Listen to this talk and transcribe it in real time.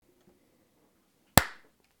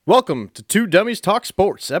Welcome to Two Dummies Talk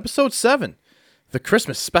Sports, Episode 7, the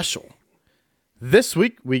Christmas Special. This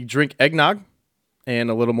week, we drink eggnog and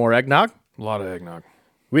a little more eggnog. A lot of eggnog.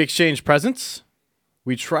 We exchange presents.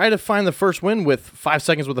 We try to find the first win with 5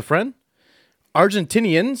 seconds with a friend.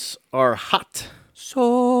 Argentinians are hot.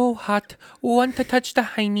 So hot, want to touch the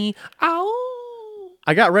hiney. Ow!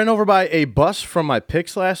 I got ran over by a bus from my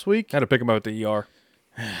picks last week. Had to pick him out at the ER.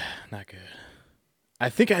 Not good. I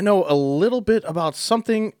think I know a little bit about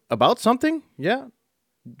something. Yeah.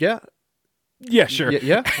 Yeah, sure.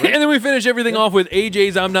 Yeah. And then we finish everything off with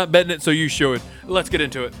AJ's I'm not betting it, so you should. Let's get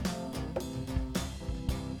into it.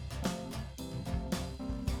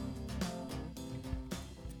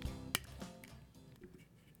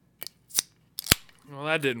 Well,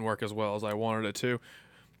 that didn't work as well as I wanted it to.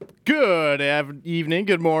 Good evening,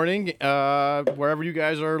 good morning, wherever you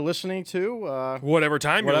guys are listening to. Whatever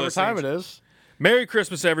time you're listening. Whatever time it is. Merry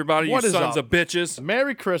Christmas, everybody, What you is sons up? of bitches.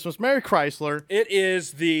 Merry Christmas, Merry Chrysler. It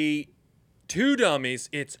is the Two Dummies.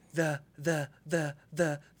 It's the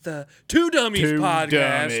Two Dummies Two podcast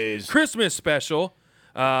Dummies. Christmas special.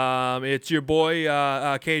 It's your boy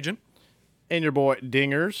Cajun. And your boy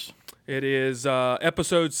Dingerz. It is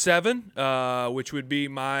episode 7, which would be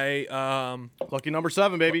my Lucky number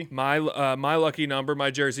 7, baby. my lucky number, my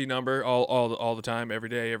jersey number, all the time, every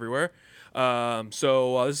day, everywhere.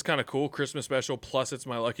 So this is kind of cool, Christmas special. Plus, it's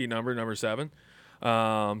my lucky number, number 7.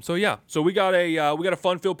 So we got a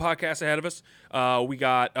fun-filled podcast ahead of us. We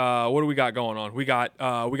got what do we got going on? We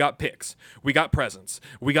got picks, we got presents,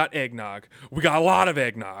 we got eggnog, we got a lot of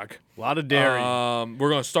eggnog, A lot of dairy. We're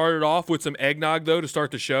gonna start it off with some eggnog though to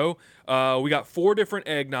start the show. We got 4 different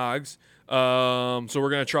eggnogs, so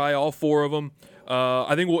we're gonna try all 4 of them.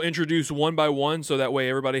 I think we'll introduce one by one, so that way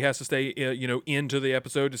everybody has to stay, into the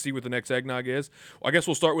episode to see what the next eggnog is. I guess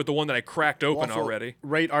we'll start with the one that I cracked open Also, already.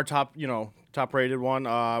 Rate our top rated one.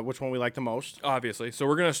 Which one we like the most? Obviously. So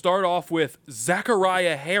we're going to start off with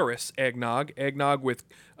Zachariah Harris eggnog with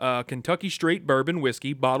Kentucky Straight Bourbon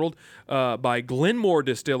Whiskey, bottled by Glenmore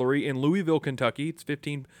Distillery in Louisville, Kentucky. It's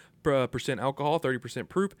 15% alcohol, 30%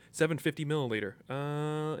 proof, 750 milliliter.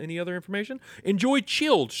 Any other information? Enjoy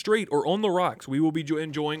chilled, straight, or on the rocks. We will be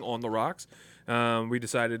enjoying on the rocks. We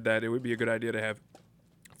decided that it would be a good idea to have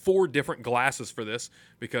 4 different glasses for this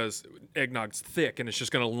because eggnog's thick and it's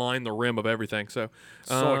just going to line the rim of everything. So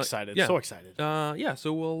Excited. yeah. So excited.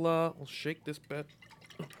 So we'll shake this bet.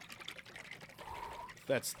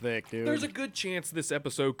 That's thick, dude. There's a good chance this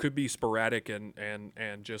episode could be sporadic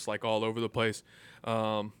and just like all over the place.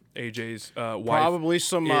 AJ's wife Probably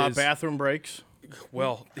some is- bathroom breaks.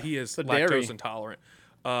 Well, he is The lactose dairy. intolerant.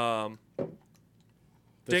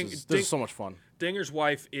 This is so much fun. Dinger's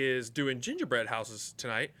wife is doing gingerbread houses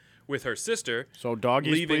tonight with her sister. So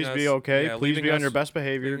doggies, leaving please us- be okay. yeah, Please leaving be on us- your best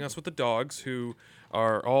behavior. Leaving us with the dogs who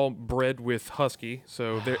are all bred with husky.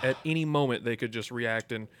 So they're at any moment they could just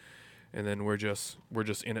react and then we're just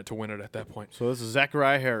in it to win it at that point. So this is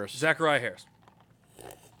Zachariah Harris. Zachariah Harris.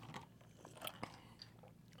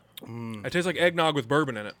 It tastes like eggnog with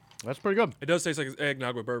bourbon in it. That's pretty good. It does taste like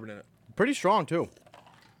eggnog with bourbon in it. Pretty strong too.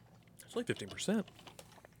 It's like 15%.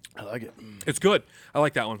 I like it. It's good. I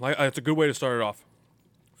like that one. It's a good way to start it off.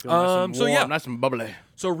 Feel nice and so warm, yeah. nice and bubbly.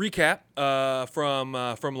 So recap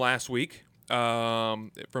from last week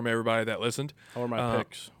from everybody that listened. How are my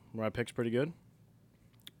picks? Were my picks pretty good?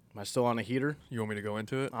 Am I still on a heater? You want me to go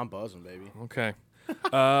into it? I'm buzzing, baby. Okay.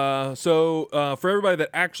 So for everybody that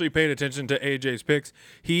actually paid attention to AJ's picks,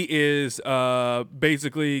 he is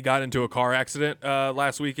basically got into a car accident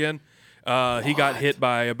last weekend. He got hit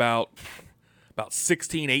by about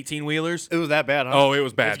 16, 18-wheelers. It was that bad, huh? Oh, it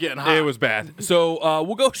was bad. It's getting hot. It was bad. So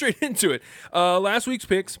we'll go straight into it. Last week's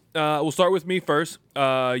picks, we'll start with me first.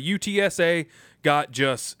 UTSA got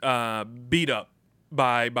just beat up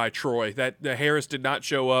by Troy. That the Harris did not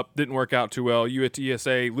show up, didn't work out too well.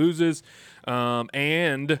 UTSA loses,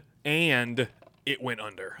 and it went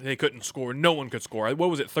under. They couldn't score. No one could score. What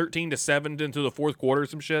was it, 13-7 into the fourth quarter or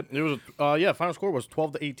some shit? It was final score was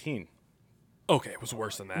 12-18. Okay, it was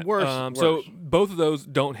worse than that. Worse. So both of those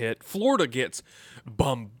don't hit. Florida gets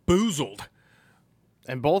bamboozled.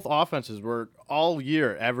 And both offenses were all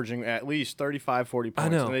year averaging at least 35, 40 points. I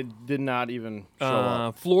know. And they did not even show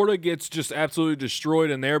up. Florida gets just absolutely destroyed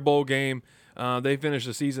in their bowl game. They finished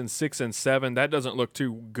the season 6-7. That doesn't look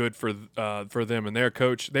too good for them and their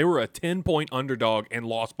coach. They were a 10-point underdog and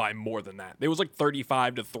lost by more than that. It was like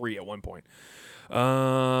 35-3 at one point.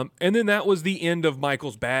 And then that was the end of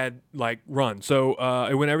Michael's bad run.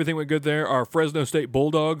 So when everything went good there, our Fresno State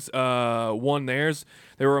Bulldogs won theirs.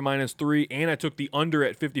 They were a -3, and I took the under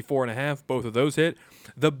at 54.5. Both of those hit.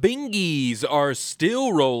 The Bingies are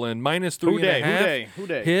still rolling, -3.5. Who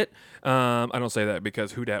day? Hit. I don't say that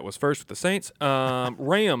because Who Dat was first with the Saints.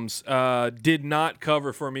 Rams did not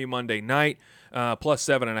cover for me Monday night.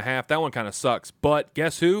 +7.5. That one kind of sucks. But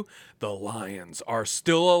guess who? The Lions are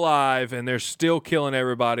still alive, and they're still killing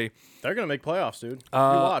everybody. They're going to make playoffs, dude.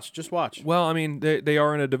 Just watch. Well, I mean, they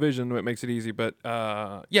are in a division, which makes it easy. But,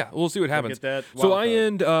 yeah, we'll see what happens. Get that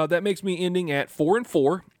So that makes me ending at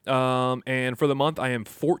 4-4. And for the month, I am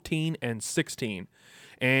 14-16.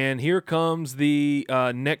 And here comes the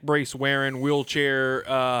neck brace wearing, wheelchair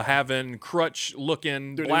having, crutch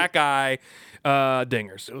looking, black eye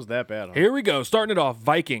Dingerz. It was that bad, huh? Here we go. Starting it off,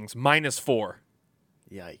 Vikings -4.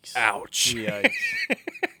 Yikes. Ouch. Yikes.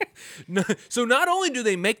 So not only do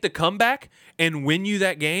they make the comeback and win you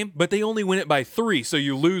that game, but they only win it by 3, so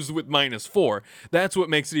you lose with -4. That's what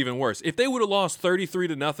makes it even worse. If they would have lost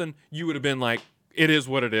 33-0, you would have been like, it is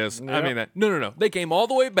what it is. Yep. I mean, no. They came all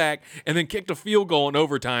the way back and then kicked a field goal in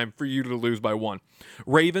overtime for you to lose by 1.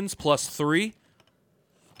 Ravens +3.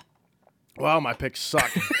 Wow, my picks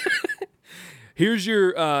suck. Here's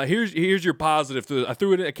your positive.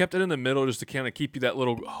 I kept it in the middle just to kind of keep you that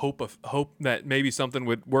little hope that maybe something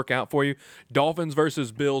would work out for you. Dolphins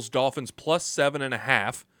versus Bills. Dolphins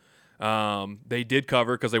 +7.5. They did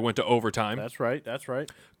cover because they went to overtime. That's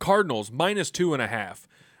right. Cardinals -2.5.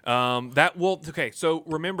 Okay, so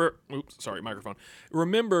remember, microphone.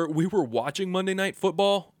 Remember, we were watching Monday Night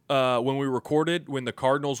Football when we recorded when the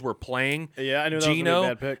Cardinals were playing. Yeah, I knew that Gino,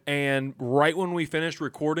 was a bad pick. And right when we finished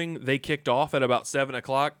recording, they kicked off at about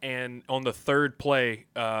 7:00, and on the third play,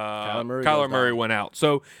 Kyler Murray went out.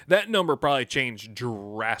 So that number probably changed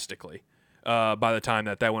drastically by the time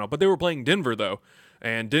that went up. But they were playing Denver though.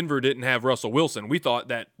 And Denver didn't have Russell Wilson. We thought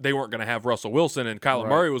that they weren't going to have Russell Wilson and Kyler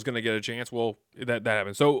Murray was going to get a chance. Well, that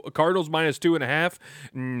happened. So Cardinals -2.5.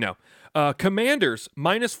 No. Commanders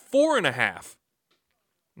 -4.5.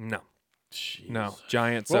 No. Jeez. No.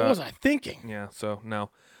 Giants. What was I thinking? Yeah, so no.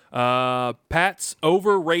 Pats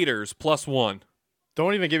over Raiders +1.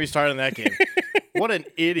 Don't even get me started on that game. What an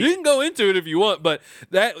idiot. You can go into it if you want, but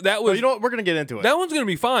that was... Well, you know what? We're going to get into it. That one's going to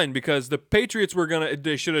be fine because the Patriots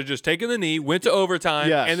they should have just taken the knee, went to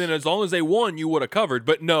overtime, and then as long as they won, you would have covered.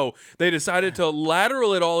 But no, they decided to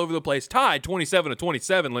lateral it all over the place. Tied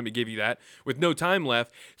 27-27, let me give you that, with no time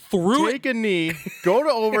left. Take a knee, go to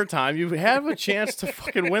overtime. You have a chance to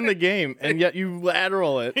fucking win the game, and yet you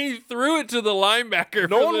lateral it. He threw it to the linebacker.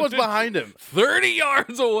 No one was behind him. 30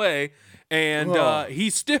 yards away. And he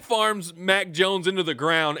stiff arms Mac Jones into the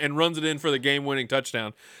ground and runs it in for the game-winning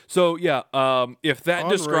touchdown. So yeah, if that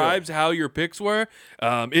describes how your picks were,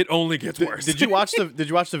 it only gets worse. Did you watch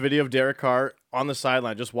the video of Derek Carr on the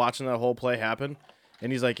sideline just watching that whole play happen?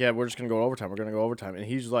 And he's like, "Yeah, we're just gonna go overtime. We're gonna go overtime." And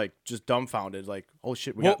he's like, just dumbfounded, like, "Oh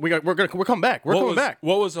shit, we're coming back. We're coming back."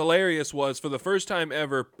 What was hilarious was for the first time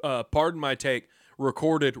ever, pardon my take,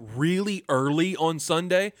 recorded really early on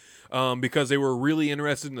Sunday because they were really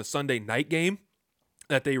interested in the Sunday night game,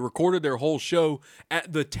 that they recorded their whole show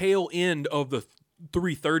at the tail end of the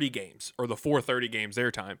 3:30 games or the 4:30 games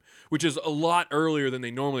their time, which is a lot earlier than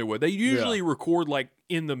they normally would. They usually record like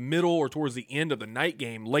in the middle or towards the end of the night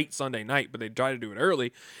game, late Sunday night, but they try to do it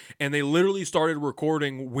early. And they literally started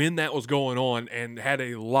recording when that was going on and had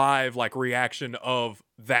a live reaction of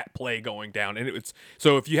that play going down. And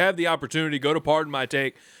so if you have the opportunity, go to Pardon My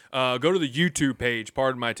Take, go to the YouTube page,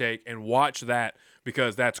 Pardon My Take, and watch that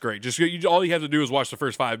because that's great. Just all you have to do is watch the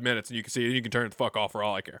first 5 minutes and you can see it and you can turn it the fuck off for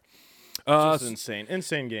all I care. Just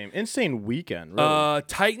insane game, insane weekend. Really.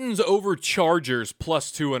 Titans over Chargers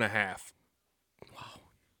 +2.5. Wow,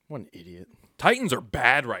 what an idiot! Titans are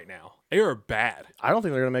bad right now. They are bad. I don't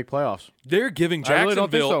think they're gonna make playoffs. They're giving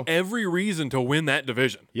Jacksonville every reason to win that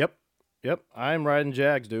division. Yep. I'm riding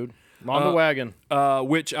Jags, dude. I'm on the wagon.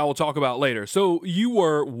 Which I will talk about later. So you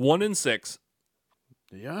were 1-6.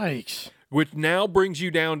 Yikes. Which now brings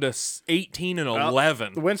you down to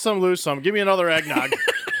 18-11. Win some, lose some. Give me another eggnog.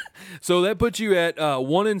 So that puts you at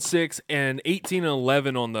 1-6 and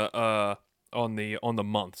 18-11 on the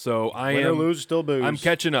month. So Win or lose, still booze. I'm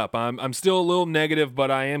catching up. I'm still a little negative,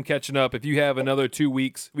 but I am catching up. If you have another 2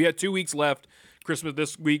 weeks, we had 2 weeks left. Christmas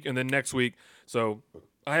this week and then next week. So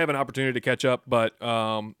I have an opportunity to catch up, but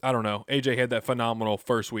I don't know. AJ had that phenomenal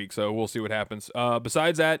first week, so we'll see what happens.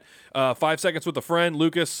 Besides that, 5 seconds with a friend.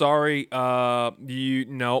 Lucas, sorry. Over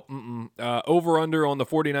under on the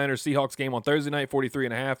 49ers Seahawks game on Thursday night,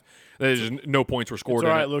 43.5. There's no points were scored. It's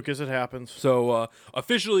all in right, it. Lucas. It happens. So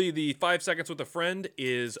officially, the 5 seconds with a friend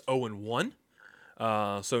is 0-1.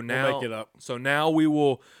 So now, we'll make it up. So now we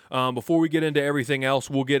will, before we get into everything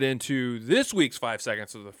else, we'll get into this week's 5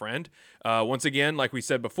 seconds with a friend. Once again, like we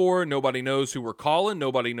said before, nobody knows who we're calling.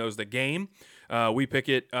 Nobody knows the game. We pick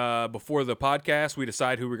it before the podcast. We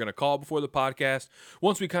decide who we're going to call before the podcast.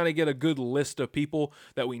 Once we kind of get a good list of people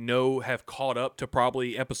that we know have caught up to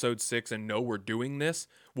probably episode 6 and know we're doing this,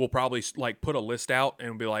 we'll probably put a list out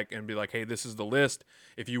and be like, hey, this is the list.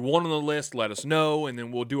 If you want on the list, let us know, and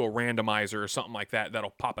then we'll do a randomizer or something like that. That'll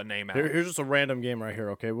pop a name out. Here's just a random game right here.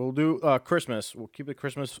 Okay, we'll do Christmas. We'll keep the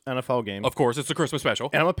Christmas NFL game. Of course, it's a Christmas special.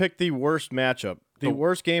 And I'm gonna pick the worst matchup, the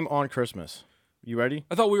worst game on Christmas. You ready?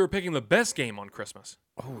 I thought we were picking the best game on Christmas.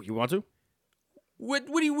 Oh, you want to? What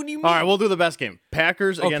do you mean? All right, we'll do the best game.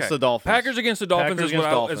 Packers against the Dolphins. Packers against the Dolphins Packers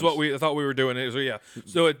is what we thought we were doing. So yeah,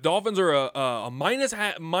 so Dolphins are a minus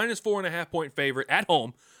 4.5 point favorite at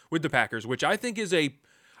home with the Packers, which I think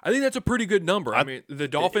that's a pretty good number. I mean, the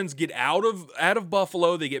Dolphins get out of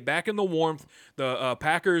Buffalo, they get back in the warmth. The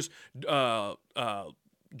Packers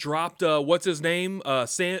dropped what's his name,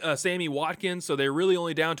 Sammy Watkins, so they're really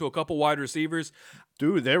only down to a couple wide receivers.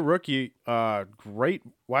 Dude, their rookie, great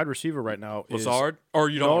wide receiver right now is Lazard, or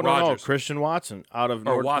you don't no, Rodgers. Christian Watson out of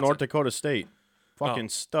North Dakota State. Fucking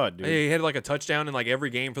stud, dude. He had like a touchdown in like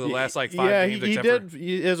every game for the last 5 yeah, games. he did.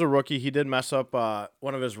 He is a rookie. He did mess up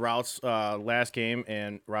one of his routes last game,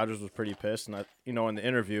 and Rodgers was pretty pissed. And in the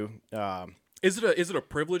interview, is it a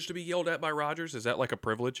privilege to be yelled at by Rodgers? Is that like a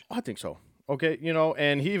privilege? I think so. Okay,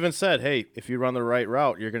 and he even said, "Hey, if you run the right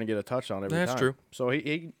route, you're going to get a touchdown every time." That's true. So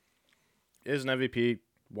he is an MVP,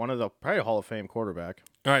 probably a Hall of Fame quarterback.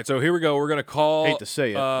 All right, so here we go. We're going to call hate to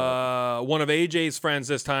say it, one of AJ's friends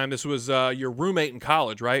this time. This was your roommate in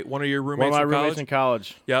college, right? One of your roommates One of my roommates in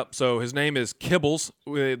college. Yep. So his name is Kibbles.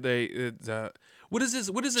 What is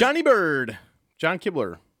this? Johnny Bird. John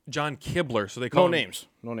Kibler. John Kibler. So they call him...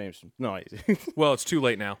 No names. No. Well, it's too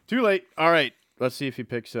late now. Too late. All right. Let's see if he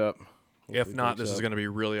picks up. If not, this is going to be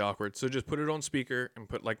really awkward. So just put it on speaker and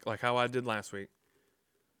put like how I did last week.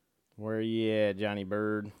 Where you at, Johnny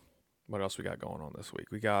Bird? What else we got going on this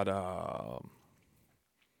week? We got the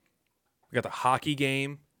hockey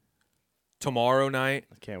game tomorrow night.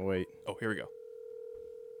 I can't wait. Oh, here we go.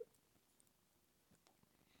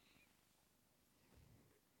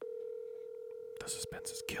 The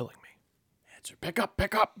suspense is killing me. Answer. Pick up.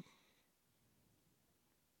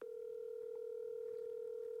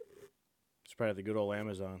 It's probably the good old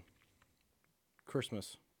Amazon.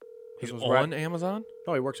 Christmas. He's on Amazon?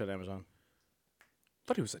 No, he works at Amazon. I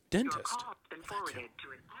thought he was a dentist.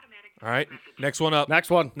 All right, next one up. Next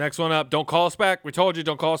one up. Don't call us back. We told you,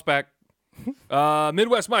 don't call us back.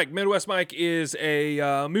 Midwest Mike. Midwest Mike is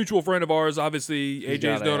a mutual friend of ours. Obviously,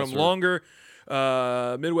 AJ's known him longer.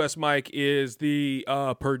 Midwest Mike is the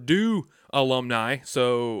Purdue alumni,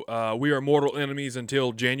 so we are mortal enemies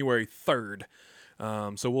until January 3rd.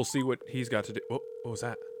 So we'll see what he's got to do. Oh, what was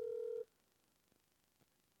that?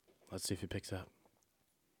 Let's see if he picks up.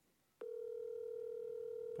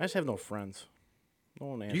 I just have no friends. No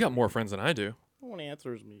one answers. You got more friends than I do. No one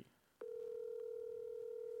answers me.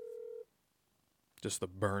 Just the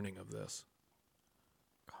burning of this.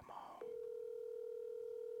 Come on.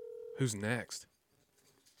 Who's next?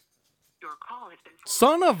 Your call has been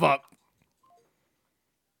Son of a...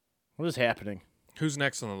 What is happening? Who's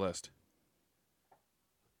next on the list?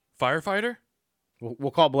 Firefighter?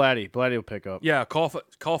 We'll call Blatty. Blatty will pick up. Yeah, call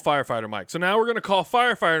Firefighter Mike. So now we're going to call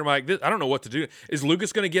Firefighter Mike. I don't know what to do. Is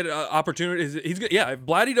Lucas going to get an opportunity? If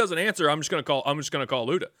Blatty doesn't answer, I'm just going to call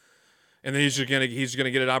Luda. And then he's just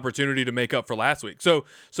gonna get an opportunity to make up for last week. So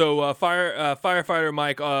Firefighter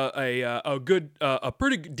Mike, a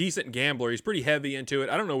pretty decent gambler. He's pretty heavy into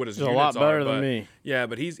it. I don't know what his units are. A lot better than me. Yeah,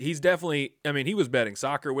 but he's definitely. I mean, he was betting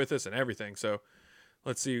soccer with us and everything. So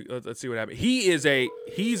let's see what happens. He's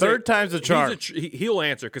third time's the charm. He'll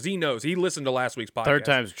answer because he knows. He listened to last week's podcast. Third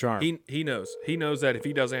time's the charm. He knows. He knows that if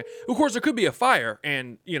he doesn't, of course, there could be a fire,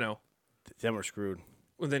 and then we're screwed.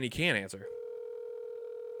 Well, then he can't answer.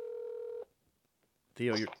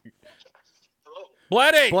 Theo, Hello.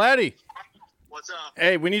 Blatty. What's up?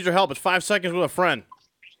 Hey, we need your help. It's 5 seconds with a friend.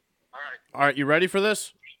 All right, you ready for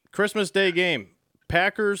this? Christmas Day game.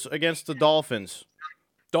 Packers against the Dolphins.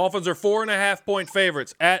 Dolphins are 4.5 point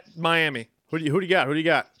favorites at Miami. Who do you got? I'm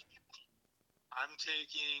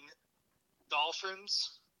taking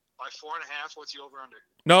Dolphins By 4.5, what's the over-under?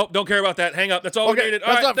 Nope, don't care about that. Hang up. That's all we Okay, needed.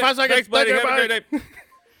 that's All right, up. 5 seconds. Thanks, buddy. Thank you, Have a great day.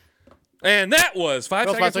 And that was 5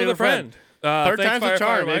 That was seconds 5 with a friend. Third Thanks, time's a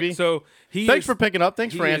charm, Mike. baby. So Thanks for picking up.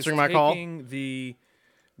 Thanks for answering my call. Taking the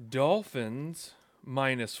Dolphins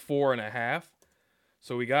minus 4.5.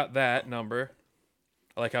 So we got that number.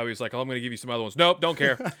 I like how he's like, oh, I'm going to give you some other ones. Nope, don't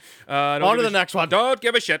care. On to the next one. Don't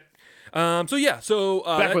give a shit. So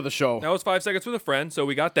Back with the show. That was 5 seconds with a friend. So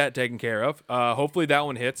we got that taken care of. Hopefully that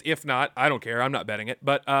one hits. If not, I don't care. I'm not betting it.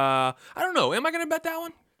 But I don't know. Am I going to bet that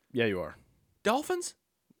one? Yeah, you are. Dolphins?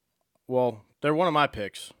 Well, they're one of my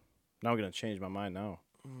picks. Now I'm going to change my mind now.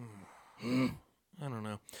 I don't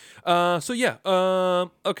know.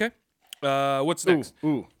 Okay. What's next?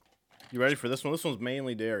 Ooh. You ready for this one? This one's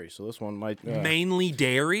mainly dairy, so this one might... Mainly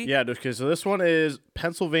dairy? Yeah, okay, so this one is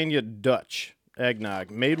Pennsylvania Dutch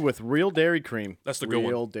eggnog, made with real dairy cream. That's the good one.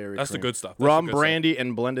 Real dairy That's the cream. good stuff. That's Rum, the good stuff. brandy,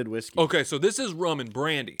 and blended whiskey. Okay, so this is rum and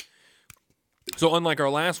brandy. So unlike our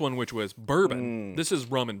last one, which was bourbon, this is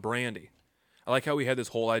rum and brandy. I like how we had this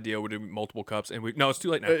whole idea we do multiple cups, and no, it's too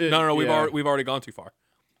late now. No, we've already gone too far.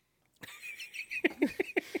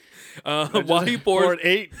 While he poured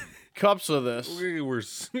 8 cups of this. we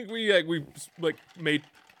made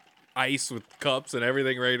ice with cups and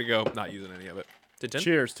everything ready to go. Not using any of it. Tintin?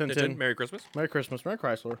 Cheers, Tintin. Merry Christmas. Merry Christmas. Merry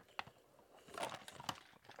Chrysler.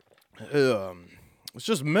 It's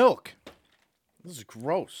just milk. This is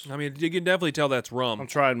gross. I mean, you can definitely tell that's rum. I'm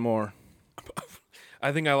trying more.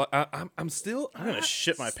 I think I'm still. I'm gonna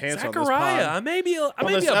shit my pants on this Zachariah, pod. I may be a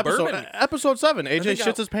episode, bourbon. Episode 7. AJ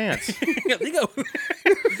shits his pants.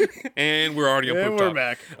 And we're already on And poop we're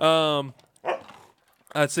talk. back.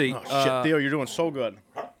 Let's see. Oh, shit, Theo, you're doing so good.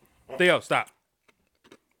 Theo, stop.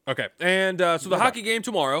 Okay, and so the hockey game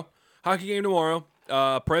tomorrow.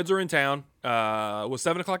 Preds are in town. Was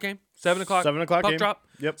 7 o'clock game? 7 o'clock. 7 o'clock puck game. drop.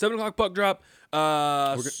 Yep. 7 o'clock puck drop.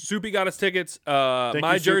 Soupy got us tickets.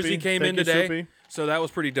 My you, jersey Soupy. came Thank in you, today, Soupy. so that was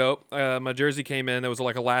pretty dope. My jersey came in. That was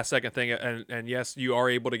like a last second thing, and yes, you are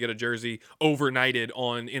able to get a jersey overnighted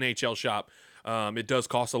on NHL Shop. It does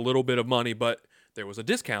cost a little bit of money, but there was a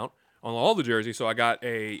discount on all the jerseys, so I got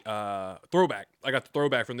a throwback. I got the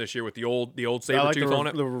throwback from this year with the old saber tooth on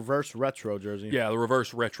it. The reverse retro jersey. Yeah, the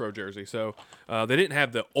reverse retro jersey. So they didn't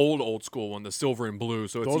have the old school one, the silver and blue.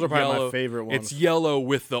 So Those it's are probably yellow. my favorite ones. It's yellow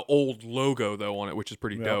with the old logo though on it, which is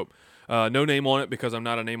pretty dope. No name on it because I'm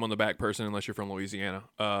not a name on the back person unless you're from Louisiana.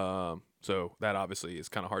 So that obviously is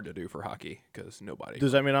kind of hard to do for hockey because nobody.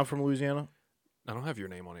 Does that mean I'm from Louisiana? I don't have your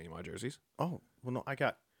name on any of my jerseys. Oh, well, no, I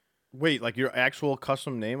got... Wait, like your actual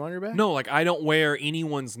custom name on your back? No, like I don't wear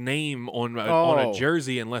anyone's name on a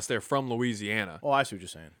jersey unless they're from Louisiana. Oh, I see what you're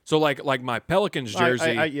saying. So like my Pelicans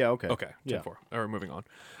jersey. Yeah, okay. Okay, 10-4. Yeah. All right, moving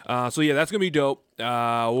on. So yeah, that's gonna be dope.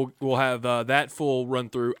 We'll have that full run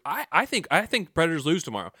through. I think Predators lose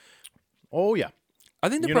tomorrow. Oh, yeah. I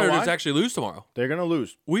think the You know Predators why? actually lose tomorrow. They're going to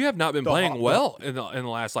lose. We have not been playing well in the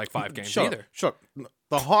last like 5 games either. Sure.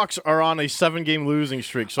 The Hawks are on a 7-game losing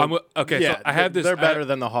streak. So So I have this. They're better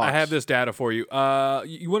than the Hawks. I have this data for you.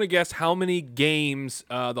 You want to guess how many games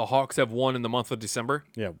the Hawks have won in the month of December?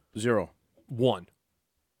 Yeah, 0. 1.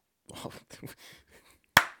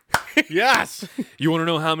 Yes. You want to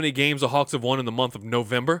know how many games the Hawks have won in the month of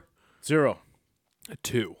November? 0.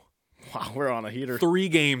 2. Wow, we're on a heater. 3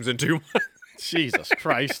 games in 2 months. Jesus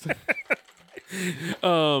Christ. Like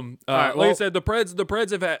I said, the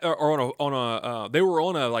Preds have are they were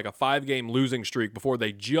on a 5-game losing streak before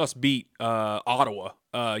they just beat Ottawa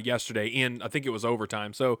yesterday in, I think it was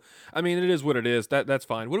overtime. So I mean, it is what it is. That's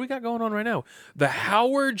fine. What do we got going on right now? The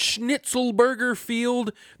Howard Schnitzelberger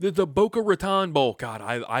Field, the Boca Raton Bowl. God,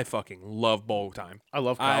 I fucking love bowl time. I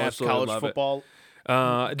love I college absolutely love football.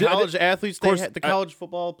 College Athletes, course, the college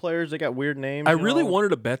football players, they got weird names. I really wanted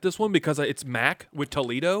to bet this one because it's MAC with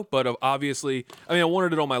Toledo, but obviously, I mean, I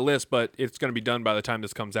wanted it on my list, but it's going to be done by the time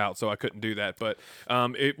this comes out, so I couldn't do that. But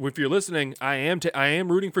if you're listening, I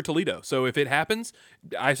am rooting for Toledo. So if it happens,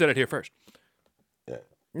 I said it here first.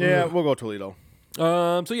 Yeah, we'll go Toledo.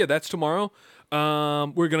 So yeah, that's tomorrow.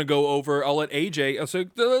 We're gonna go over. I'll let AJ. So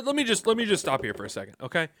let me just stop here for a second,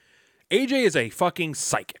 okay? AJ is a fucking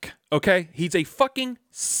psychic, okay? He's a fucking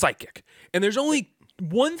psychic. And there's only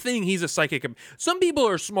one thing he's a psychic. Some people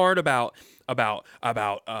are smart about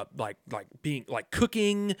being like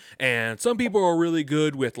cooking, and some people are really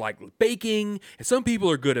good with like baking, and some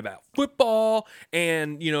people are good about football,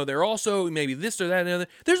 and you know, they're also maybe this or that and the other.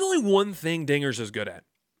 There's only one thing Dingerz is good at.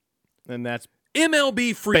 And that's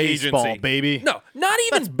MLB free baseball, agency. baby. No, not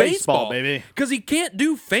even That's baseball, baseball, baby. Because he can't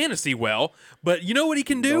do fantasy well, but you know what he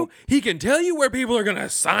can do? Nope. He can tell you where people are going to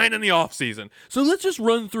sign in the offseason. So let's just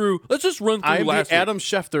run through I'm last the Adam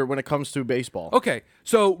Schefter when it comes to baseball. week. Okay,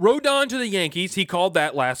 So Rodon to the Yankees, he called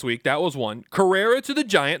that last week. That was one. Carrera to the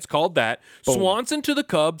Giants, called that. Boom. Swanson to the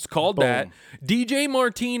Cubs, called Boom. that. DJ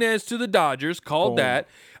Martinez to the Dodgers, called Boom. that.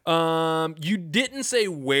 You didn't say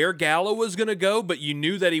where Gallo was going to go, but you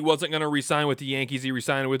knew that he wasn't going to re-sign with the Yankees. He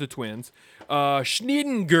re-signed with the Twins.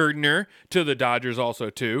 Schneidergardner to the Dodgers also,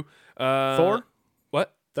 too. Thor?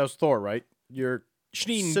 What? That was Thor, right? You're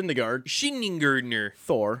Syndergaard. Schneidergardner.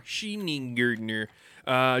 Thor. Schneidergardner.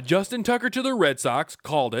 Justin Tucker to the Red Sox,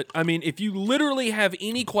 called it. I mean, if you literally have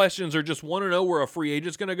any questions or just want to know where a free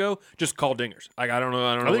agent's going to go, just call Dingerz. Like, I don't know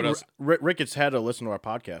I what think else. Ricketts had to listen to our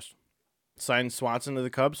podcast. Signed Swanson to the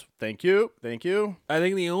Cubs. Thank you. Thank you. I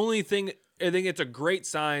think it's a great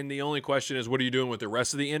sign. The only question is, what are you doing with the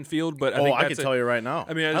rest of the infield? But I can tell you right now.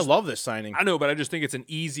 I mean, I love this signing. I know, but I just think it's an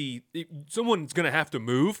easy. Someone's going to have to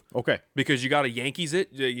move. Okay. Because you got to Yankees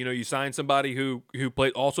it. You know, you sign somebody who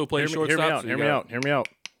also plays shortstop. Hear me out.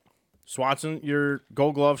 Swanson, your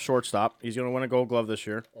Gold Glove shortstop. He's going to win a Gold Glove this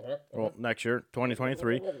year. Well, next year,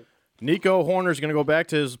 2023. Nico Horner's going to go back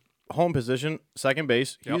to his home position, second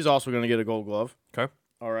base. Yep. He's also going to get a Gold Glove. Okay.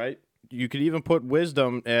 All right. You could even put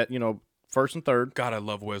Wisdom at, first and third. God, I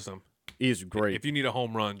love Wisdom. He's great. If you need a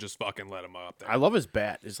home run, just fucking let him up there. I love his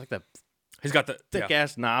bat. It's like that He's got the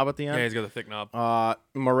thick-ass knob at the end. Yeah, he's got the thick knob.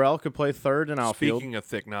 Morel could play third in outfield. Speaking of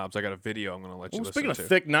thick knobs, I got a video I'm going to let you listen Speaking to. of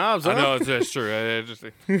thick knobs, I know, it's true.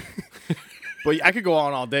 But I could go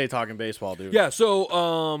on all day talking baseball, dude. Yeah,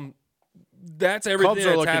 so that's everything Cubs are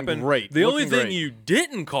that's looking happened. great. The only Looking thing great. you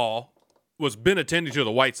didn't call was Benintendi to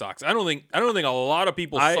the White Sox. I don't think a lot of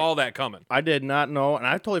people saw that coming. I did not know, and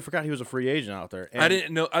I totally forgot he was a free agent out there. And I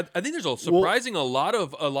didn't know. I think there's a surprising a lot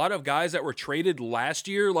of guys that were traded last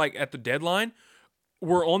year, like at the deadline,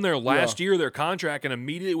 were on their last year of their contract and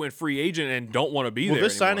immediately went free agent and don't want to be there.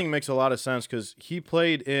 This anymore. signing makes a lot of sense because he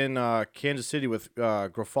played in Kansas City with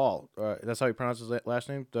Grafal. That's how he pronounces his last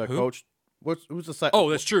name. The coach. Who's the site? Oh,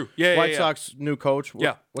 that's true. Yeah, White yeah. Sox new coach.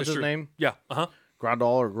 Yeah, what's that's his true. name? Yeah, Grandal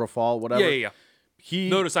or Grafal, whatever. Yeah. He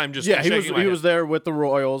Notice I'm just he shaking my head. was there with the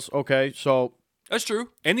Royals. Okay, so That's true.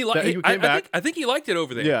 And he came back. I think he liked it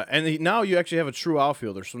over there. yeah, and now you actually have a true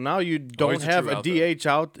outfielder. So now you don't he's a have true a outfielder. DH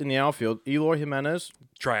out in the outfield. Eloy Jimenez,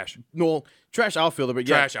 Trash. no trash outfielder, but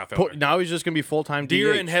Trash outfielder. Now he's just gonna be full time DH.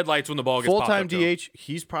 Deer in headlights when the ball gets Full popped time up to him. DH.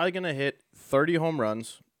 He's probably gonna hit 30 home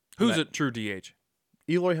runs. Who's a true DH?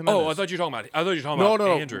 Eloy Jimenez. Oh, I thought you were talking about.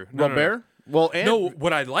 no, Andrew. Robert. Well, No,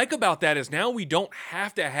 what I like about that is now we don't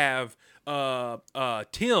have to have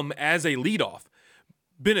Tim as a leadoff.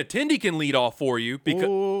 Benintendi can lead off for you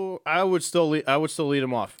because I would still lead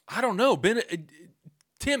him off. I don't know.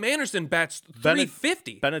 Tim Anderson bats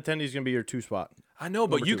 350. Benintendi's gonna be your 2 spot. I know,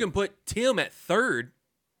 but you can put Tim at third,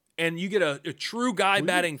 and you get a true guy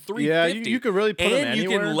batting 350. Yeah, you could really put him and you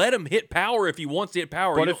anywhere. can let him hit power if he wants to hit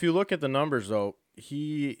power. But if you look at the numbers, though,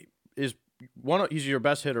 he is he's your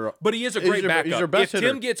best hitter. But he is a great backup. He's your best if hitter.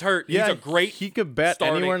 Tim gets hurt, he's a great. He could bat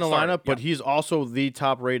starting- anywhere in the starting, lineup, but yeah. he's also the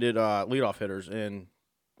top-rated leadoff hitters in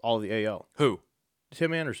all of the AL. Who?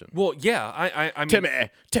 Tim Anderson. Well, yeah, I mean, Timmy.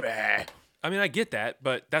 I mean, I get that,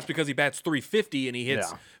 but that's because he bats 350 and he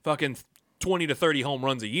hits Yeah. fucking 20 to 30 home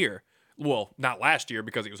runs a year. Well, not last year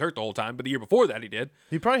because he was hurt the whole time, but the year before that he did.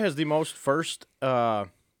 He probably has the most first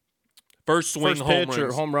First swing First home pitch or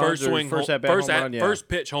runs. home runs First or swing, first home- at-bat home run, yeah. first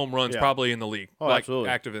pitch home runs Yeah. probably in the league. Oh, like absolutely.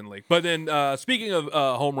 active in the league. But then speaking of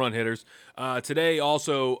home run hitters, today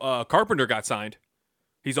also Carpenter got signed.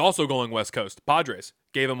 He's also going West Coast. Padres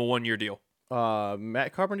gave him a 1-year deal.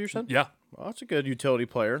 Matt Carpenter, you said? Yeah. Well, that's a good utility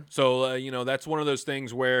player. So, that's one of those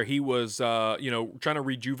things where he was, trying to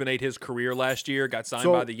rejuvenate his career last year, got signed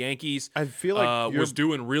So, by the Yankees. I feel like was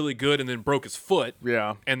doing really good and then broke his foot.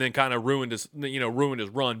 Yeah. And then kind of ruined his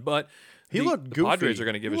run. But He looked goofy. The Padres are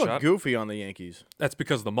going to give he a looked shot. goofy on the Yankees. That's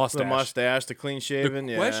because of the mustache. The mustache, the clean shaven.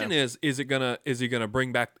 The yeah. question is he gonna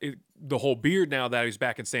bring back the whole beard now that he's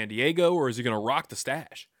back in San Diego, or is he gonna rock the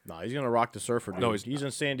stash? No, he's gonna rock the surfer. Dude. No, he's in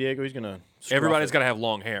San Diego. He's gonna. Everybody's got gotta have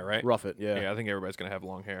long hair, right? rough it. Yeah. Yeah, I think everybody's gonna have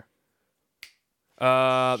long hair.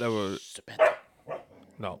 That was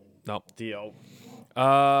no. Dio.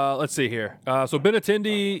 Let's see here. So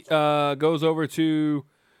Benintendi goes over to.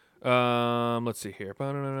 Let's see here.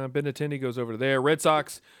 Benintendi goes over to there. Red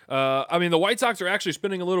Sox. The White Sox are actually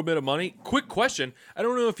spending a little bit of money. Quick question. I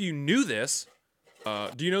don't know if you knew this.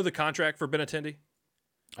 Do you know the contract for Benintendi?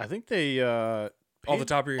 I think they. Off the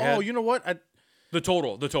top of your head? Oh, you know what? The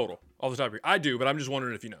total. Off the top of your I do, but I'm just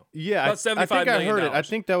wondering if you know. Yeah, About $75 I think I heard million. it. I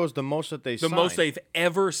think that was the most that they The signed. most they've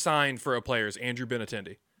ever signed for a player is Andrew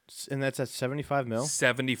Benintendi. And that's at 75 mil?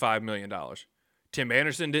 $75 million. Tim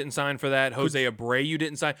Anderson didn't sign for that. Jose Abreu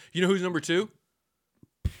didn't sign. You know who's number 2?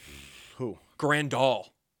 Who? Grandal.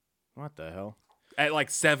 What the hell? at like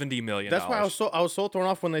 $70 million. That's why I was so thrown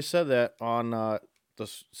off when they said that on the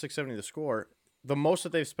 670 The Score. The most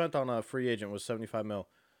that they've spent on a free agent was 75 mil.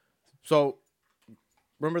 So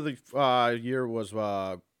remember the year was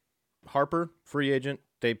Harper, free agent.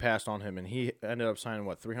 They passed on him, and he ended up signing,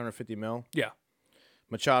 what, 350 mil? Yeah.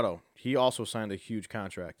 Machado, he also signed a huge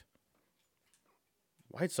contract.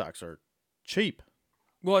 White Sox are cheap.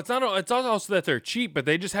 Well, it's not. It's also that they're cheap, but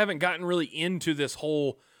they just haven't gotten really into this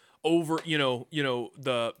whole over.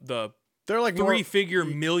 The They're like three-figure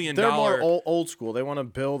 $1 million. They're more old school. They want to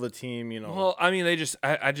build a team. Well, I mean, I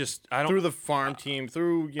don't through the farm team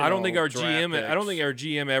through. I don't think our draft GM. picks. I don't think our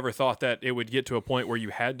GM ever thought that it would get to a point where you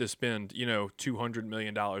had to spend $200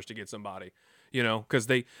 million to get somebody. Because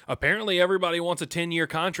they apparently everybody wants a 10-year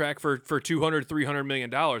contract for $200-300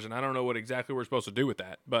 million, and I don't know what exactly we're supposed to do with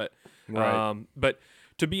that. But but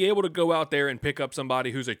to be able to go out there and pick up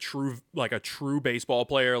somebody who's a true baseball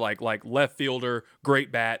player, like left fielder, great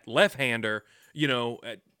bat, left-hander,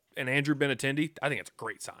 and Andrew Benintendi, I think it's a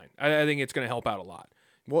great sign. I think it's going to help out a lot.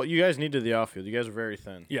 Well, you guys needed the outfield. You guys are very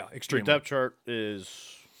thin. Yeah, extremely. Your depth chart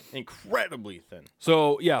is incredibly thin.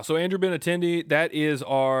 So Andrew Benintendi, that is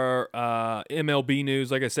our MLB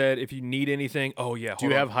news. Like I said, if you need anything, do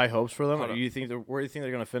you have high hopes for them? Hold Or on. do you think where do you think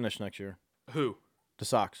they're going to finish next year? Who? The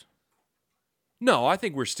Sox. No, I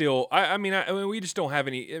think we're still. I mean, we just don't have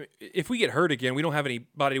any. If we get hurt again, we don't have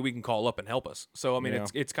anybody we can call up and help us. So I mean,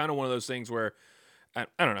 it's kind of one of those things where I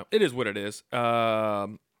don't know. It is what it is. Yeah,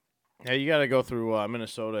 you got to go through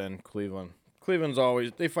Minnesota and Cleveland. Cleveland's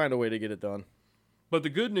always they find a way to get it done. But the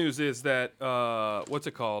good news is that what's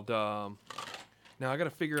it called? Now I got to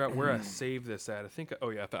figure out where I saved this at. I think. Oh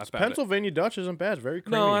yeah, I found it. Pennsylvania Dutch isn't bad. It's very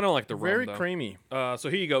creamy. No, I don't like the rum. Very though. creamy. So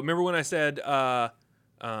here you go. Remember when I said,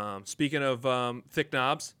 speaking of thick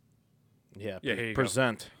knobs? Yeah. Yeah. Here you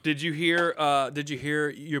present. go. Did you hear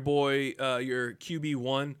your boy, your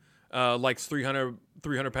QB1, likes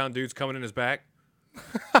 300 pound dudes coming in his back?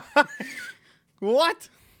 What?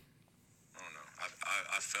 I don't know.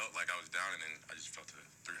 I felt like I was down, and then I just felt a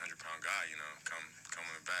 300-pound guy, come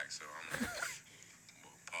on the back. So I'm like,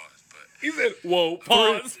 whoa, pause. But He said, "Whoa,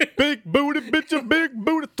 pause." Big booty, bitch, a big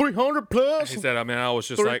booty, 300 plus. He said, I was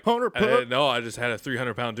just like, 300 I just had a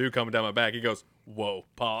 300 pound dude coming down my back. He goes, "Whoa,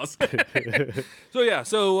 pause." So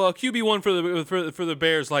QB1 for the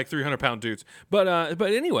Bears, like 300 pound dudes. But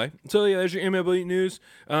anyway, so yeah, there's your MLB news.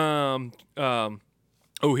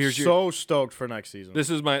 Here's your. So stoked for next season.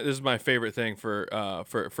 This is my favorite thing for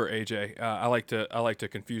AJ. I like to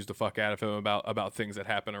confuse the fuck out of him about things that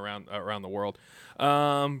happen around the world.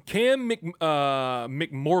 Cam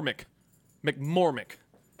McMormick.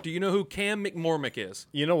 Do you know who Cam McMormick is?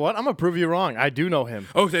 You know what? I'm gonna prove you wrong. I do know him.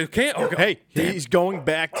 Oh, they can't. Okay. Hey, he's going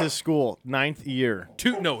back to school, 9th year.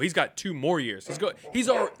 He's got 2 more years.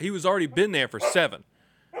 He was already been there for 7.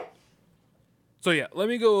 So yeah, let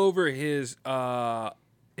me go over his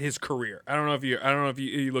career. I don't know if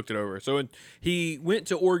you looked it over. So he went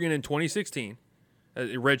to Oregon in 2016.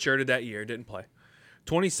 Redshirted that year, didn't play.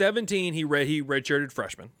 2017 he redshirted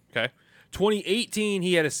freshman. Okay. 2018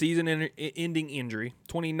 he had a season-ending injury.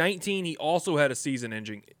 2019 he also had a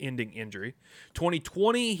season-ending injury.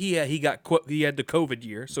 2020 he had the COVID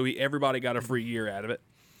year, so everybody got a free year out of it.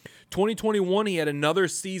 2021 he had another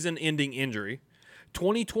season-ending injury.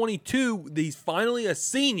 2022 he's finally a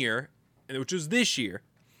senior, which was this year.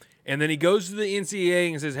 And then he goes to the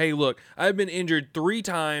NCAA and says, "Hey, look, I've been injured 3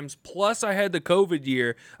 times, plus I had the COVID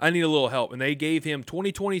year. I need a little help." And they gave him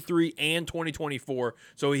 2023 and 2024,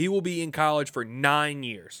 so he will be in college for 9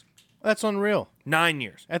 years. That's unreal. 9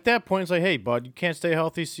 years. At that point, it's like, hey, bud, you can't stay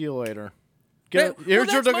healthy. See you later. Well,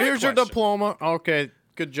 Here's your question. diploma. Okay,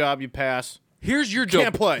 good job. You pass. Here's your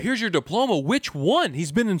Can't play. Here's your diploma. Which one?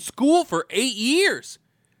 He's been in school for 8 years.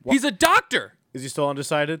 He's a doctor. Is he still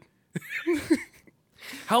undecided?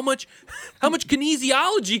 How much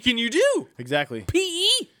kinesiology can you do? Exactly.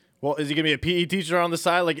 PE? Well, is he gonna be a PE teacher on the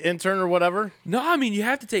side, like intern or whatever? No, I mean you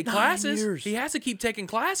have to take 9 classes. years. He has to keep taking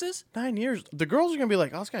classes. 9 years. The girls are gonna be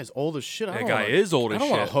like, "Oh, this guy's old as shit. That guy is old as I don't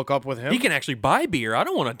want shit. to hook up with him." He can actually buy beer. I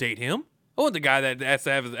don't want to date him. I want the guy that's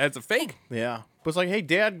a fake. Yeah, but it's like, "Hey,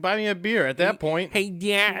 Dad, buy me a beer." At that point, Hey,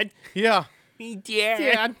 Dad. yeah. Hey, Dad.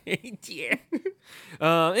 Dad. Hey, Dad.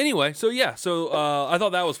 Anyway, so yeah, I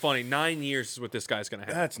thought that was funny. 9 years is what this guy's gonna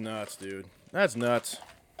have. That's nuts, dude. That's nuts.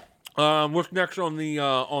 What's next on the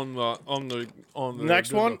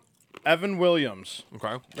Next one, Evan Williams.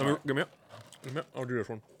 Okay, give me it. I'll do this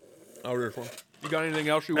one. You got anything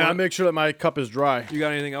else you And I want? make sure that my cup is dry. You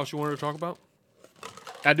got anything else you wanted to talk about?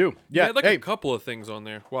 I do. Yeah, Yeah. I had like hey, a couple of things on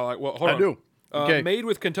there. Hold I on. do. Okay. Made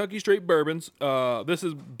with Kentucky straight bourbons. This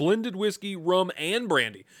is blended whiskey, rum, and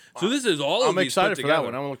brandy. So this is all of I'm these excited put for that together.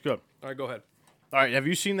 one. That one looks good. All right, go ahead. All right, have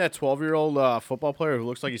you seen that 12-year-old football player who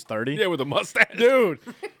looks like he's 30? Yeah, with a mustache. Dude,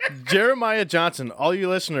 Jeremiah Johnson. All you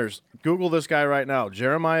listeners, Google this guy right now.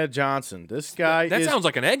 Jeremiah Johnson. This guy That is sounds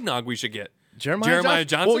like an eggnog we should get. Jeremiah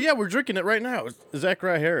Johnson? Well, yeah, we're drinking it right now.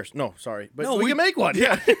 Zachariah Harris. No, sorry. But No, we can make one.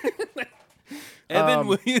 Yeah. Evan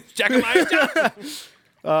Williams, Jacamiah Johnson.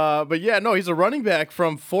 But yeah, no, he's a running back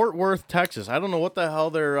from Fort Worth, Texas. I don't know what the hell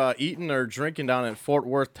they're eating or drinking down in Fort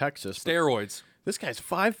Worth, Texas. Steroids. This guy's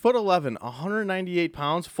 5'11", 198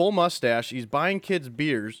 pounds, full mustache. He's buying kids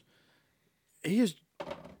beers. He is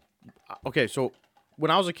okay. So when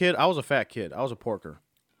I was a kid, I was a fat kid. I was a porker.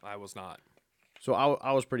 I was not. So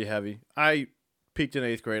I was pretty heavy. I peaked in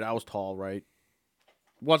 8th grade. I was tall, right?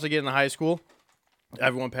 Once I get into high school,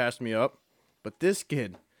 everyone passed me up. But this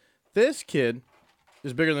kid is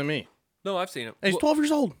bigger than me. No, I've seen it. And he's 12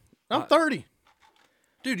 years old. I'm 30.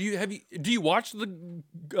 Dude, do you watch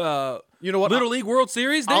the You know what? Little League World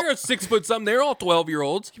Series? They're 6 foot something. They're all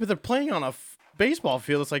 12-year-olds. But they're playing on a baseball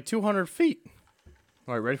field that's like 200 feet.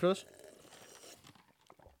 All right, ready for this?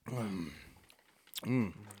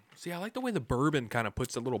 See, I like the way the bourbon kind of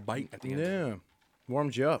puts a little bite at the end. Yeah.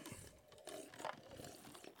 Warms you up.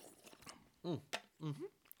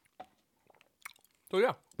 So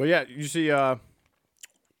yeah, But yeah, you see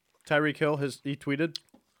Tyreek Hill, he tweeted,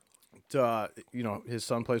 his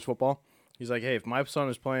son plays football. He's like, hey, if my son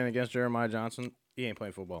is playing against Jeremiah Johnson, he ain't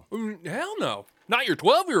playing football. hell no, not your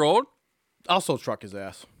 12-year-old. Also truck his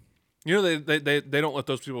ass. You know they don't let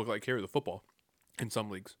those people like carry the football in some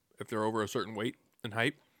leagues if they're over a certain weight and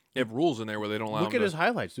height. They have rules in there where they don't allow. Look at his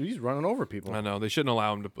highlights, dude. He's running over people. I know they shouldn't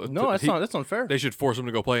allow him to. No, that's unfair. They should force him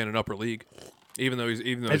to go play in an upper league, even though he's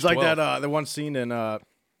It's like 12. that the one scene in what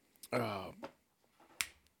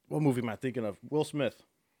movie am I thinking of? Will Smith.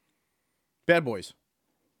 Bad Boys.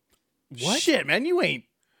 What? Shit, man, you ain't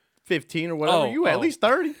 15 or whatever. You at least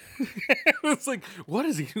 30. It's like, what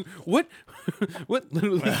is he? What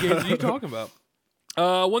Little League games are you talking about?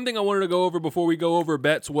 One thing I wanted to go over before we go over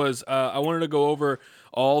bets was I wanted to go over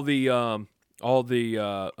all the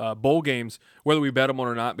bowl games, whether we bet them on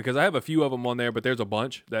or not, because I have a few of them on there, but there's a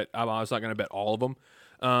bunch that I'm honestly not going to bet all of them.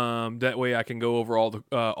 That way I can go over all the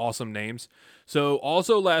awesome names. So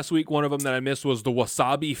also last week, one of them that I missed was the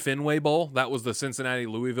Wasabi Fenway Bowl. That was the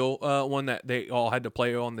Cincinnati-Louisville one that they all had to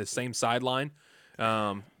play on the same sideline.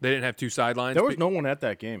 They didn't have two sidelines. There was no one at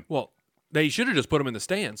that game. Well, they should have just put them in the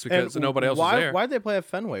stands because And nobody else was there. Why'd they play at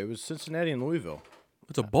Fenway? It was Cincinnati and Louisville.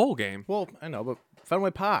 It's a bowl game. Well, I know, but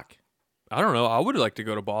Fenway Park. I don't know. I would like to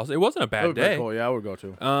go to Boston. It wasn't a That bad would be day. cool. Yeah, I would go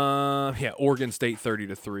to. Yeah, Oregon State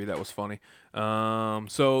 30-3. That was funny.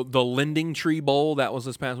 So the Lending Tree Bowl, that was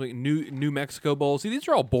this past week. New Mexico Bowl. See, these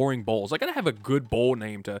are all boring bowls. I gotta have a good bowl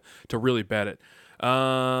name to really bet it.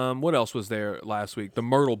 What else was there last week? The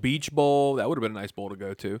Myrtle Beach Bowl. That would have been a nice bowl to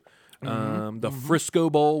go to. The Frisco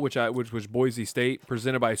Bowl, which was Boise State,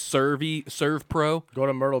 presented by Serve Pro. Go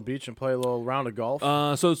to Myrtle Beach and play a little round of golf.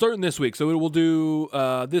 So starting this week. So we'll do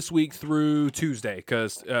this week through Tuesday,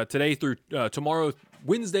 because today through tomorrow,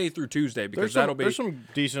 Wednesday through Tuesday, because there's some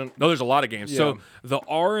decent. No, there's a lot of games. Yeah. So the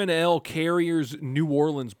R&L Carriers New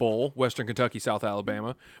Orleans Bowl, Western Kentucky, South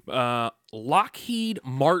Alabama, Lockheed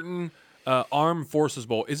Martin Armed Forces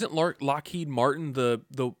Bowl. Isn't Lockheed Martin the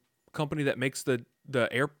company that makes the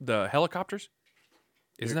helicopters?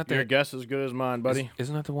 Isn't that Your guess is as good as mine, buddy.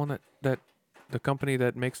 Isn't that the one that the company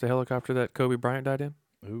that makes the helicopter that Kobe Bryant died in?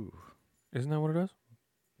 Ooh, Isn't that what it is?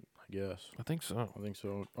 I guess. I think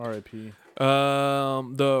so. R.I.P.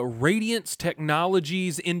 The Radiance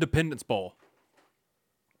Technologies Independence Bowl.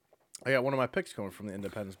 I got one of my picks coming from the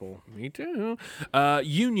Independence Bowl. Me too.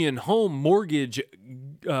 Union Home Mortgage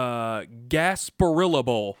Gasparilla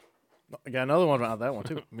Bowl. I got another one about that one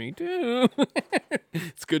too. Me too.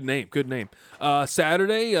 It's a good name. Good name.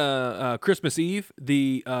 Saturday, Christmas Eve,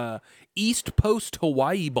 the East Post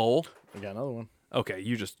Hawaii Bowl. I got another one. Okay,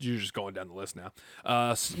 you're just going down the list now.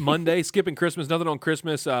 Monday, skipping Christmas, nothing on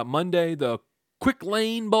Christmas. Monday, the Quick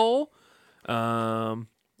Lane Bowl.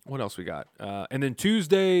 What else we got? And then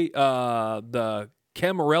Tuesday, the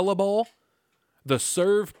Camarilla Bowl. The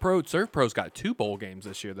Serve Pro's got 2 bowl games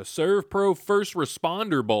this year. The Serve Pro First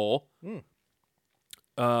Responder Bowl.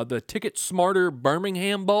 The Ticket Smarter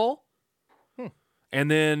Birmingham Bowl. And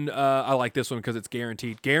then I like this one because it's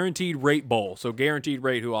guaranteed. Guaranteed Rate Bowl. So Guaranteed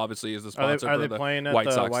Rate, who obviously is the sponsor Are for they the playing at White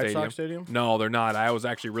the Sox White Stadium. Sox Stadium? No, they're not. I was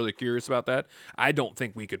actually really curious about that. I don't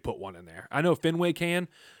think we could put one in there. I know Fenway can,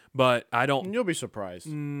 but I don't. You'll be surprised.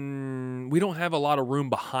 We don't have a lot of room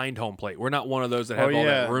behind home plate. We're not one of those that have all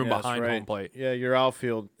that room that's behind right. home plate. Yeah, your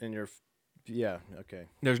outfield and your Yeah. Okay.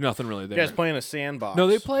 There's nothing really there. You guys play in a sandbox. No,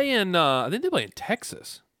 they play in. I think they play in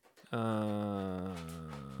Texas.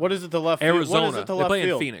 What is it? The left field? Arizona. What is it? The They left play in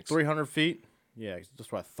field? Phoenix. 300 feet. Yeah,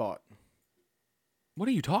 that's what I thought. What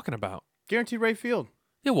are you talking about? Guaranteed rate field.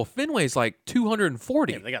 Yeah, well, Fenway's like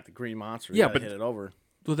 240. Yeah, they got the green monster. Yeah, You gotta but- hit it over.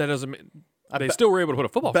 Well, that doesn't mean they bet- still were able to put a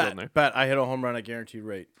football field in there Bet I hit a home run at guaranteed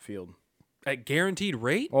rate field. at guaranteed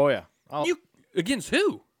rate. Oh yeah. You against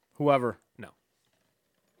who? Whoever No,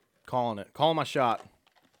 calling it. Calling my shot.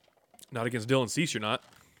 not against Dylan Cease. You're not.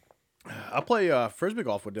 I'll play frisbee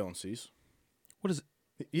golf with Dylan Cease. What is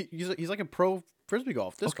it? He's like a pro frisbee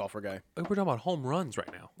disc golfer guy. We're talking about home runs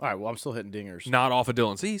right now. All right. Well, I'm still hitting dingers. Not off of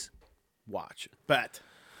Dylan Cease. Watch. Bet.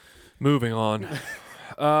 Moving on.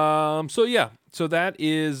 So yeah. So that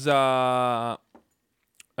is. That's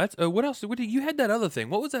what else? You had that other thing.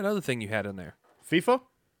 What was that other thing you had in there? FIFA.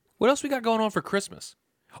 What else we got going on for Christmas?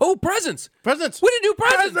 Oh, presents. Presents. We didn't do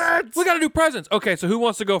presents. Presents! We got to do presents. Okay, so who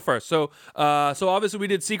wants to go first? So obviously we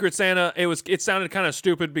did Secret Santa. It sounded kind of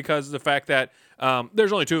stupid because of the fact that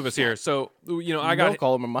there's only two of us here. So I got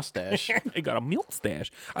call him a mustache. I got a milk stash.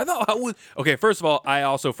 I thought I was okay. First of all, I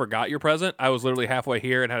also forgot your present. I was literally halfway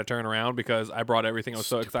here and had to turn around because I brought everything. I was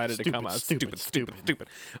so excited to come out. Stupid.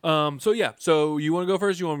 So yeah. So you want to go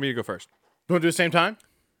first? You want me to go first? You want to do the same time?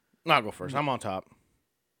 No, I'll go first. I'm on top.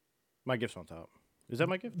 My gift's on top. Is that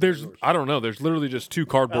my gift? I don't know. There's literally just two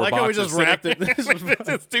cardboard I like how we boxes. just wrapped it.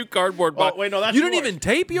 It's two cardboard boxes. Oh, wait, no, that's you didn't yours. even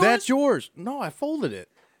tape yours. That's yours. No, I folded it.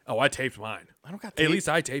 Oh, I taped mine. I don't got tape. At least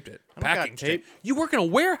I taped it. I don't got Packing tape. You work in a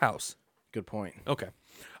warehouse. Good point. Okay.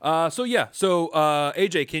 So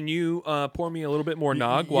AJ, can you pour me a little bit more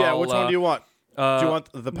nog? Yeah, while, which one do you want? Do you want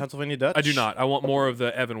the Pennsylvania Dutch? I do not. I want more of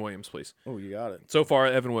the Evan Williams, please. Oh, you got it. So far,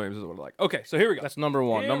 Evan Williams is what I like. Okay, so here we go. That's number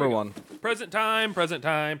one. Here Number we go. one. Present time. AJ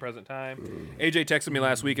texted me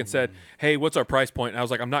last week and said, "Hey, what's our price point?" And I was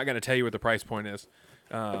like, "I'm not going to tell you what the price point is,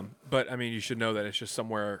 but I mean, you should know that it's just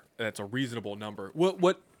somewhere that's a reasonable number.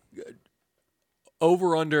 What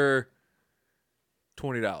over under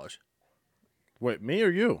 $20? Wait, me or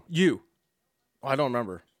you? You? I don't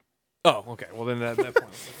remember. Oh, okay. Well, then that point.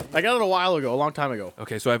 I got it a while ago, a long time ago.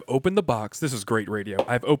 Okay, so I've opened the box. This is great radio.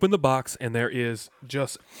 I've opened the box, and there is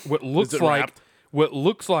just what looks it like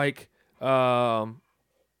wrapped?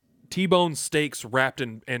 T-bone steaks wrapped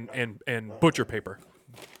in butcher paper.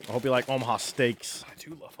 I hope you like Omaha steaks. I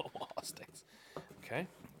do love Omaha steaks. Okay.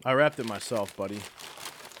 I wrapped it myself, buddy.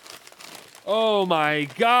 Oh my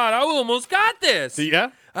God! I almost got this. Yeah?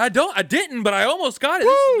 I didn't, but I almost got it.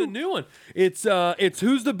 This is the new one. It's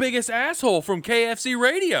Who's the Biggest Asshole from KFC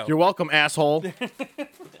Radio. You're welcome, asshole.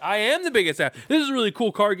 I am the biggest ass. This is a really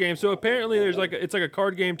cool card game. So apparently, it's like a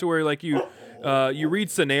card game to where like you read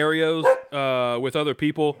scenarios with other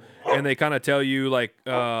people, and they kind of tell you like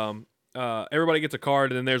everybody gets a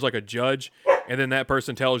card, and then there's like a judge, and then that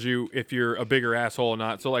person tells you if you're a bigger asshole or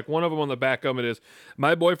not. So like one of them on the back of it is,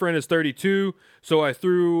 my boyfriend is 32, so I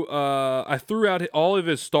threw out all of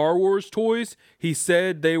his Star Wars toys. He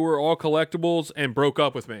said they were all collectibles and broke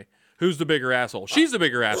up with me. Who's the bigger asshole? She's the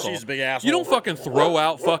bigger asshole. She's the big asshole. You don't fucking throw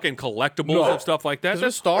out fucking collectibles and stuff like that. This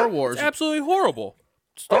is Star Wars. It's absolutely horrible.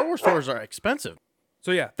 Star Wars stores are expensive. So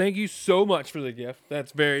yeah, thank you so much for the gift.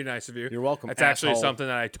 That's very nice of you. You're welcome, That's actually asshole. something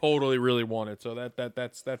that I totally really wanted. So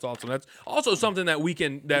that's awesome. That's also something that we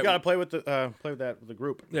can You gotta that play with the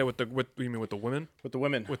group. yeah with you mean with the women With the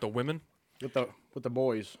women. with the women. With the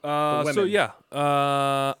boys. The So women. yeah.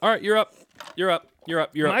 All right, you're up.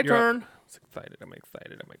 My turn. I'm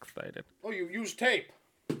excited. Oh, you used tape.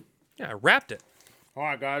 Yeah, I wrapped it. All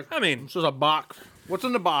right, guys. I mean, This is a box. What's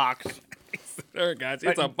in the box? all right, guys,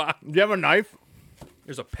 it's a box. Do you have a knife?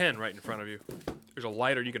 There's a pen right in front of you. There's a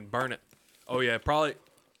lighter. You can burn it. Oh yeah, probably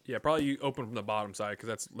you open from the bottom side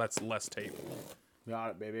because that's less tape. Got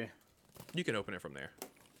it, baby. You can open it from there.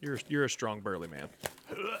 You're a strong burly man.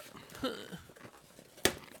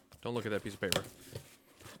 Don't look at that piece of paper.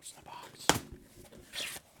 What's in the box?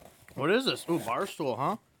 What is this? Ooh, Barstool,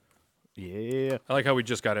 huh? Yeah. I like how we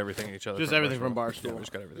just got everything each other. Just everything from Barstool. Yeah, we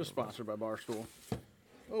just got everything. Just sponsored by Barstool.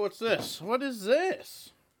 Oh, what's this? What is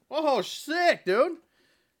this? Oh, sick, dude.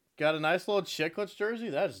 Got a nice little Chicklets jersey.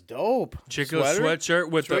 That is dope. Chicklets Sweater?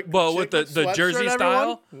 sweatshirt with the jersey sweatshirt,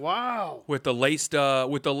 style. everyone? Wow. With the laced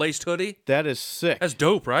hoodie. That is sick. That's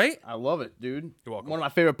dope, right? I love it, dude. You're welcome. One of my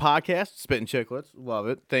favorite podcasts, Spittin' Chicklets. Love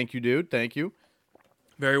it. Thank you, dude. Thank you.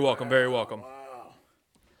 Very welcome. Very welcome.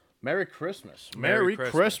 Merry Christmas. Merry Merry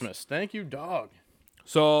Christmas. Christmas. Thank you, dog.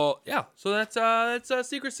 So yeah, so that's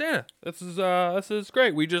Secret Santa. This is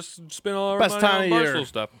great. We just spent all our Best money time on of year. Barstool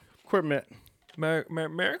stuff. Equipment. Merry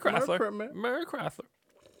Chrysler. Merry Christmas. Merry Chrysler.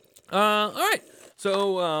 All right.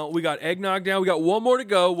 So we got eggnog down. We got one more to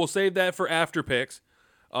go. We'll save that for after picks.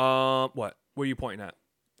 What? What are you pointing at?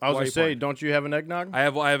 I was Why are gonna you say, pointing? don't you have an eggnog? I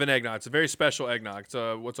have an eggnog. It's a very special eggnog. It's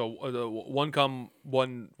a one come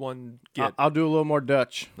one get. I'll do a little more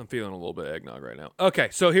Dutch. I'm feeling a little bit of eggnog right now. Okay,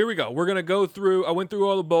 so here we go. We're gonna go through. I went through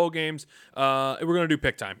all the bowl games. We're gonna do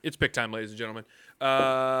pick time. It's pick time, ladies and gentlemen. So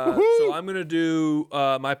I'm gonna do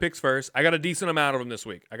my picks first. I got a decent amount of them this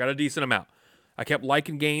week. I kept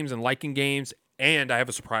liking games, and I have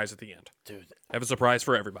a surprise at the end. Dude, I have a surprise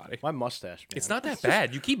for everybody. my mustache, man. It's not that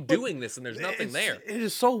bad. You keep doing this, and there's nothing there. It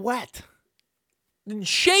is so wet. Then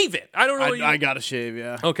shave it. I don't know. I gotta shave,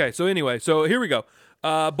 yeah. Okay, so anyway, so here we go.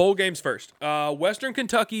 Bowl games first. Western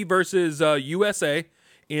Kentucky versus USA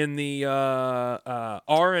in the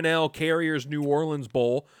R&L Carriers New Orleans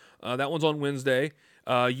Bowl. That one's on Wednesday.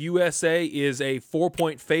 USA is a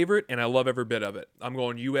 4-point favorite, and I love every bit of it. I'm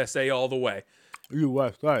going USA all the way.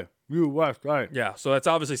 USA. Yeah, so that's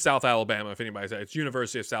obviously South Alabama, if anybody's there. It's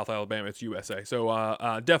University of South Alabama. It's USA. So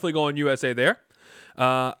definitely going USA there.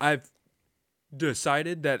 I've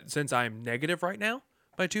decided that since I'm negative right now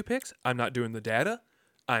by 2 picks, I'm not doing the data.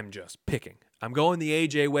 I'm just picking. I'm going the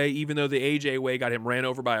AJ way, even though the AJ way got him ran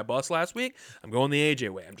over by a bus last week. I'm going the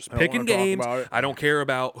AJ way. I'm just picking games. I don't care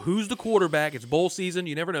about who's the quarterback. It's bowl season.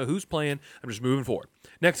 You never know who's playing. I'm just moving forward.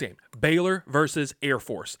 Next game, Baylor versus Air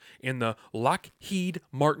Force in the Lockheed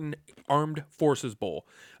Martin Armed Forces Bowl.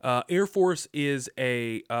 Air Force is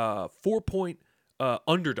a 4-point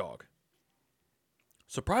underdog.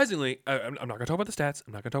 Surprisingly, I'm not going to talk about the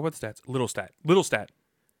stats. Little stat.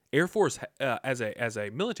 Air Force, as a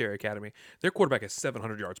military academy, their quarterback has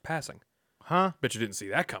 700 yards passing. Huh? Bet you didn't see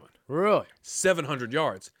that coming. Really? 700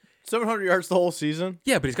 yards. 700 yards the whole season?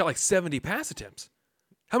 Yeah, but he's got like 70 pass attempts.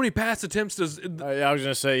 How many pass attempts does... I was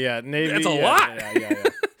gonna say, yeah, Navy. That's a lot.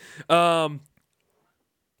 Yeah.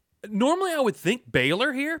 Normally, I would think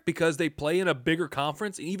Baylor here because they play in a bigger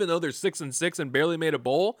conference, and even though they're 6-6 and barely made a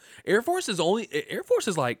bowl, Air Force is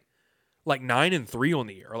like 9-3 on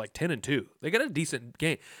the year, or like 10-2. They got a decent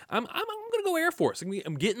game. I'm gonna go Air Force.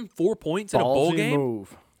 I'm getting 4 points in a bowl Ballsy game.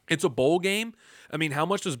 move. It's a bowl game. I mean, how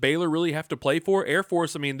much does Baylor really have to play for? Air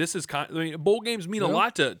Force. I mean, bowl games mean a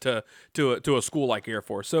lot to a school like Air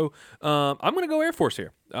Force. So I'm gonna go Air Force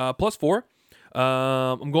here. +4.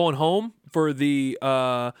 I'm going home for the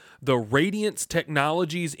Radiance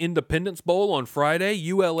Technologies Independence Bowl on Friday.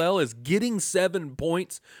 ULL is getting 7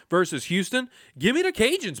 points versus Houston. Give me the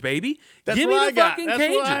Cajuns, baby. That's Give what me I the got. fucking That's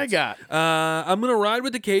Cajuns. what I got. I'm gonna ride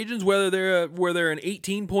with the Cajuns, whether they're an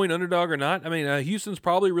 18-point underdog or not. I mean, Houston's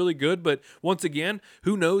probably really good, but once again,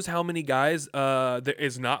 who knows how many guys there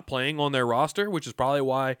is not playing on their roster, which is probably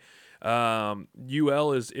why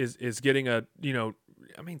UL is getting a,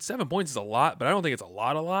 I mean, 7 points is a lot, but I don't think it's a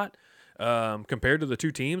lot compared to the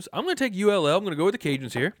two teams. I'm going to take ULL. I'm going to go with the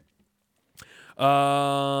Cajuns here.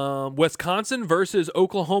 Wisconsin versus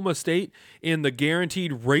Oklahoma State in the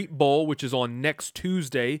Guaranteed Rate Bowl, which is on next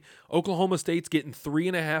Tuesday. Oklahoma State's getting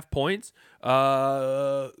 3.5 points.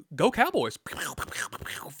 Go Cowboys.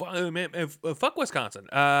 Fuck Wisconsin.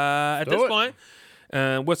 At this point,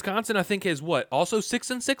 Wisconsin, I think, is what? Also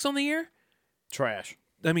 6-6 on the year? Trash.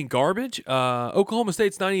 I mean, garbage. Oklahoma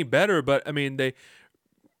State's not any better, but I mean, I'm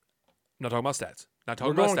not talking about stats.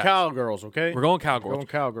 We're going Cowgirls, okay? We're going Cowgirls. Going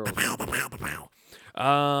Cowgirls.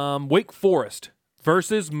 Wake Forest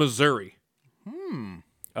versus Missouri.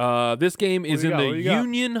 This game is in the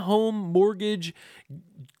Union Home Mortgage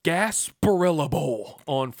Gasparilla Bowl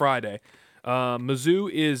on Friday.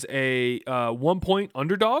 Mizzou is a 1-point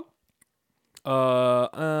underdog.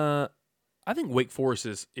 I think Wake Forest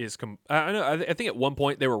is I think at one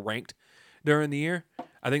point they were ranked during the year.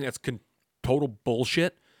 I think that's total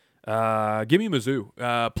bullshit. Give me Mizzou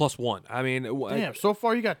 +1. I mean, damn. So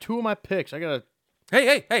far, you got 2 of my picks. I gotta.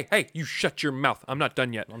 Hey! You shut your mouth. I'm not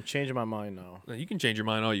done yet. I'm changing my mind now. You can change your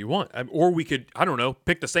mind all you want, or we could, I don't know,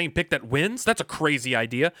 pick the same pick that wins. That's a crazy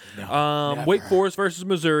idea. No, Wake Forest versus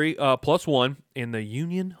Missouri +1 in the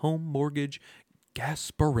Union Home Mortgage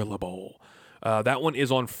Gasparilla Bowl. That one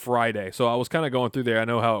is on Friday. So I was kind of going through there. I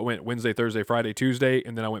know how it went Wednesday, Thursday, Friday, Tuesday,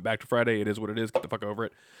 and then I went back to Friday. It is what it is. Get the fuck over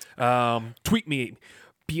it. Tweet me,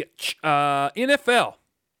 bitch. NFL.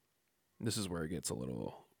 This is where it gets a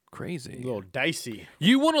little crazy. A little dicey.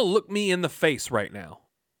 You want to look me in the face right now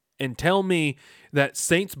and tell me that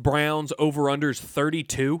Saints Browns over-under's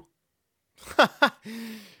 32?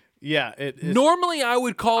 Yeah, it is. Normally, I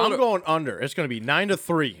would call I'm going under. It's going to be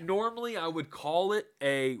 9-3. Normally, I would call it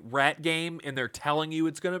a rat game, and they're telling you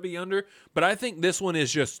it's going to be under. But I think this one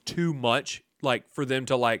is just too much, like, for them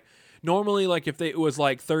to, like, Normally, like if it was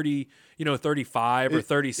like 30, 35 or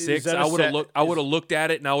 36, that a I would have set- looked at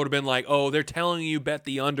it and I would have been like, oh, they're telling you bet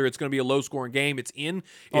the under. It's going to be a low scoring game. It's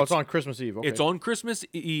on Christmas Eve. Okay. It's on Christmas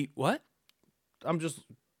Eve. What? I'm just.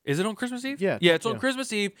 Is it on Christmas Eve? Yeah. Yeah, it's on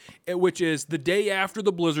Christmas Eve, which is the day after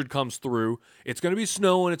the blizzard comes through. It's going to be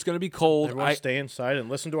snowing. It's going to be cold. Everyone stay inside and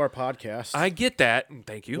listen to our podcast. I get that.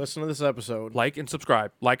 Thank you. Listen to this episode. Like and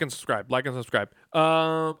subscribe. Like and subscribe. Like and subscribe.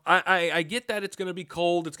 I get that it's going to be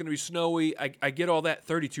cold. It's going to be snowy. I get all that.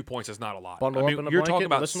 32 points is not a lot. Bundle up in a you're blanket talking and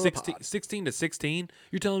about listen to the 16 to 16.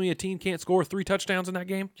 You're telling me a team can't score 3 touchdowns in that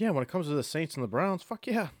game? Yeah, when it comes to the Saints and the Browns, fuck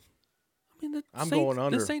yeah. I mean, I'm going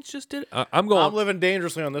under. The Saints just did it. I'm going. I'm living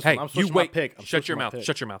dangerously on this Hey, one. I'm you switching wait. my pick. Shut your mouth.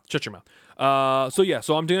 Shut your mouth. Shut your mouth.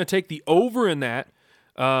 So I'm going to take the over in that.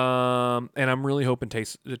 And I'm really hoping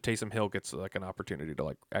Taysom Hill gets like an opportunity to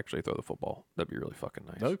like actually throw the football. That'd be really fucking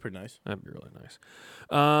nice. That'd be pretty nice. That'd be really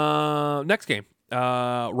nice. Next game.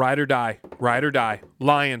 Ride or die. Ride or die.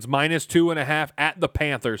 Lions -2.5 at the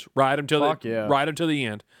Panthers. Ride them till the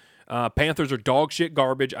end. Panthers are dog shit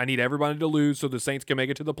garbage. I need everybody to lose so the Saints can make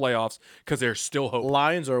it to the playoffs because there's still hope.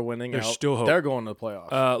 Lions are winning. There's still hope. They're going to the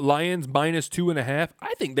playoffs. Lions -2.5.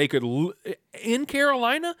 I think they could, in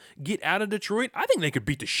Carolina, get out of Detroit. I think they could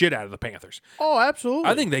beat the shit out of the Panthers. Oh, absolutely.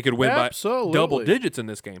 I think they could win by Absolutely. double digits in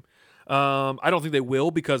this game. I don't think they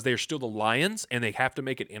will because they're still the Lions and they have to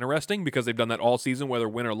make it interesting because they've done that all season, whether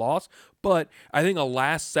win or loss. But I think a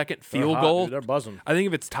last-second field goal. Dude, they're buzzing. I think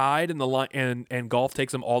if it's tied and and Golf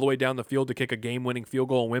takes them all the way down the field to kick a game-winning field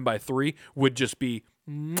goal and win by 3 would just be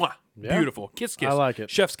beautiful. Kiss, kiss. I like it.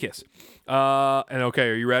 Chef's kiss. And okay,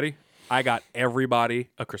 are you ready? I got everybody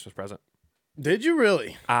a Christmas present. Did you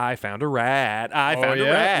really? I found a rat. I found a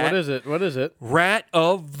rat. What is it? What is it? Rat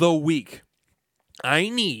of the week. I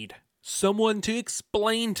need someone to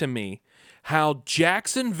explain to me how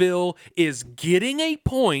Jacksonville is getting a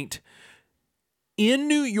point in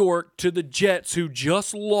New York to the Jets, who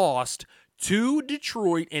just lost to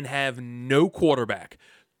Detroit and have no quarterback.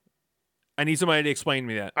 I need somebody to explain to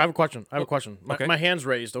me that. I have a question. Okay. My hand's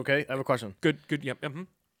raised, okay? I have a question. Good. Yep.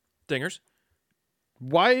 Dingerz.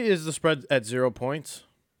 Why is the spread at 0 points?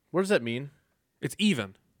 What does that mean? It's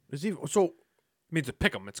even. It's even, so It means a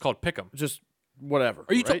pick 'em. It's called pick 'em. just whatever.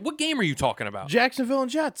 Are you? right? What game are you talking about? Jacksonville and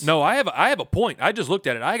Jets. No, I have a point. I just looked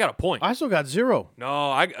at it. I got a point. I still got 0.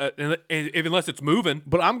 No, unless it's moving.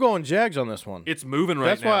 But I'm going Jags on this one. It's moving right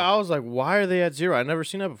That's now. why I was like, why are they at 0? I never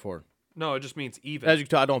seen that before. No, it just means even. As you can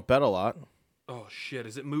tell, I don't bet a lot. Oh shit!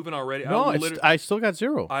 Is it moving already? No, I still got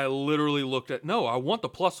 0. I literally looked at. No, I want the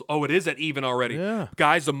plus. Oh, it is at even already. Yeah.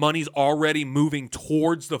 Guys, the money's already moving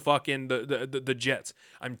towards the fucking the Jets.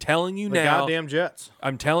 I'm telling you The now. goddamn Jets.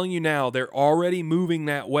 I'm telling you now, they're already moving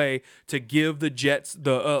that way to give the Jets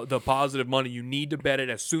the positive money. You need to bet it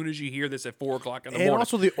as soon as you hear this at 4:00 in the And morning.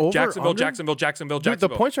 also the over, Jacksonville. Dude, the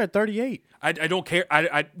points are at 38. I don't care.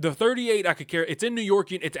 The 38 I could care. It's in New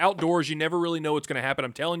York. It's outdoors. You never really know what's going to happen.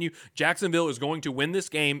 I'm telling you, Jacksonville is going to win this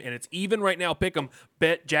game, and it's even right now. Pick 'em.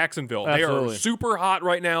 Bet Jacksonville. Absolutely. They are super hot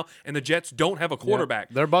right now, and the Jets don't have a quarterback.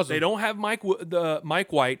 they're buzzing. They don't have Mike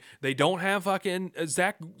White. They don't have fucking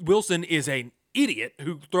Zach Wilson is an idiot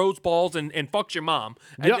who throws balls and fucks your mom.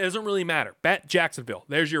 Yep. It doesn't really matter. Bet Jacksonville.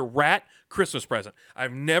 There's your rat Christmas present.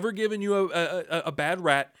 I've never given you a bad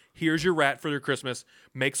rat. Here's your rat for your Christmas.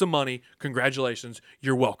 Make some money. Congratulations.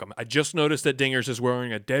 You're welcome. I just noticed that Dingerz is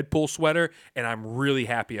wearing a Deadpool sweater, and I'm really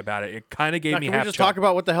happy about it. It kind of gave me Can half we just chub. talk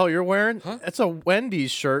about what the hell you're wearing? Huh? It's a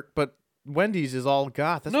Wendy's shirt, but Wendy's is all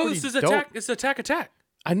goth. That's No, pretty this is dope. It's attack.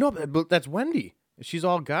 I know, but that's Wendy. She's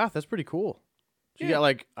all goth. That's pretty cool. She got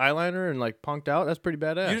like eyeliner and like punked out. That's pretty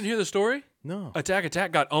badass. You didn't hear the story? No.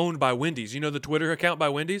 Attack got owned by Wendy's. You know the Twitter account by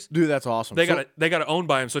Wendy's? Dude, that's awesome. They got it owned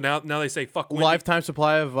by him. So now they say fuck Wendy's. Lifetime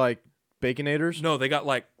supply of like Baconators. No, they got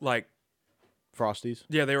like Frosties.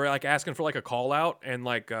 yeah, they were like asking for like a call out, and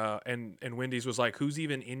like and Wendy's was like, who's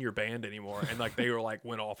even in your band anymore? And like they were like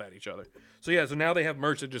went off at each other. So yeah, so now they have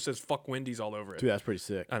merch that just says fuck Wendy's all over it. Dude, that's pretty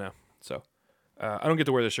sick. I know. So I don't get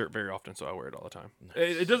to wear this shirt very often, so I wear it all the time.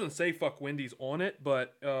 Nice. It doesn't say fuck Wendy's on it,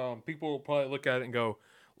 but people will probably look at it and go,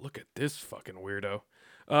 look at this fucking weirdo.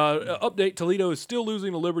 Update: Toledo is still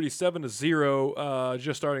losing to Liberty 7-0,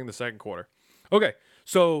 just starting the second quarter. Okay,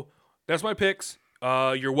 so that's my picks.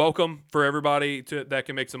 You're welcome for everybody that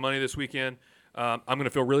can make some money this weekend. I'm going to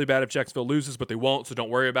feel really bad if Jacksonville loses, but they won't, so don't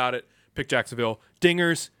worry about it. Pick Jacksonville.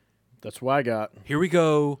 Dingerz, That's what I got. here we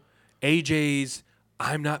go. AJ's,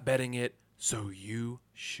 I'm not betting it, so you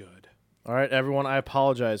should. All right, everyone. I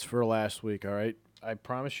apologize for last week. All right, I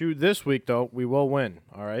promise you this week though we will win.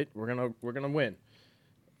 All right, we're gonna win.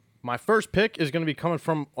 My first pick is going to be coming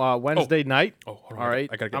from Wednesday night. Oh, hold on. All right.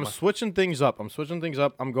 I gotta get I'm my- switching things up.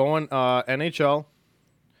 I'm going NHL.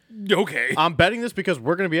 Okay. I'm betting this because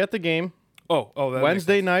we're going to be at the game that makes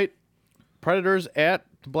Wednesday sense. night. Predators at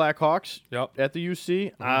the Blackhawks. Yep. At the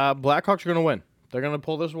UC. Blackhawks are going to win. They're going to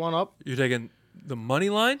pull this one up. You're taking the money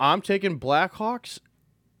line? I'm taking Blackhawks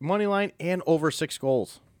money line and over 6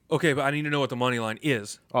 goals. Okay, but I need to know what the money line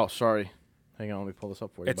is. Oh, sorry. Hang on, let me pull this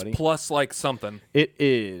up for you, It's buddy. plus like something. It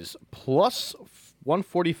is plus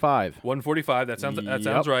 145. 145. That sounds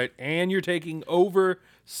Yep. right. And you're taking over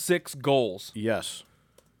 6 goals. Yes.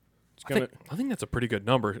 It's I gonna. think that's a pretty good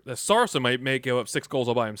number. Sarsa may give up 6 goals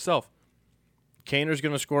all by himself. Kaner's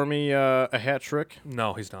gonna score me a hat trick.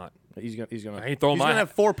 No, he's not. He's gonna. I ain't throwing he's my gonna hat.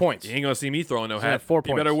 have 4 points. You ain't gonna see me throwing no gonna hat. have 4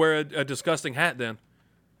 You better points. wear a disgusting hat then.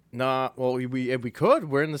 Nah. Well, if we could.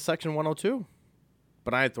 We're in the section 102.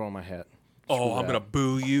 But I ain't throwing my hat. Oh, I'm that. gonna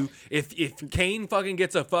boo you if Kane fucking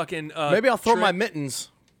gets a fucking. Maybe I'll throw trick. my mittens.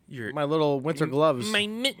 Your My little winter gloves. my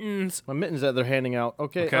mittens. My mittens that they're handing out.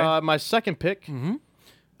 Okay. Okay. My second pick. Mm-hmm.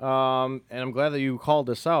 And I'm glad that you called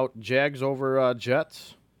this out. Jags over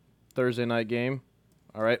Jets. Thursday night game.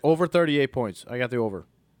 All right. Over 38 points. I got the over.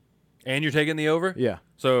 And you're taking the over. Yeah.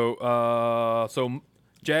 So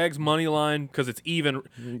Jags money line because it's even.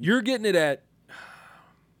 You're getting it at.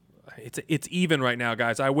 It's even right now,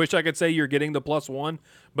 guys. I wish I could say you're getting the +1,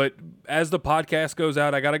 but as the podcast goes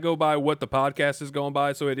out, I got to go by what the podcast is going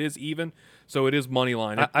by. So it is even. So it is money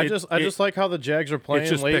line. I just like how the Jags are playing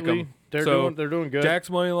just pick 'em. lately. They're So, doing good. Jags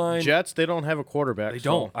money line. Jets, they don't have a quarterback. They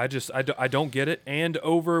don't. I don't get it. And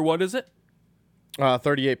over what is it?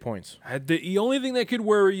 38 points. The only thing that could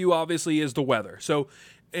worry you obviously is the weather. So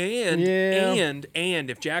and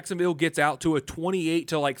if Jacksonville gets out to a 28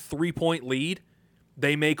 to like 3-point lead,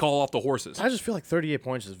 they may call off the horses. I just feel like 38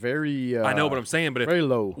 points is very. I know what I'm saying, but very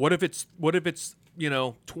low. What if it's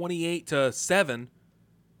 28 to 7,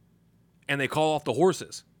 and they call off the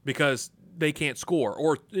horses because they can't score,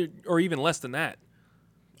 or even less than that.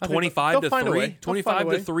 I think 25 they'll to find a 3, way. They'll 25 find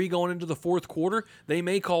a to way. 3 going into the fourth quarter, they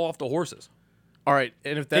may call off the horses. All right,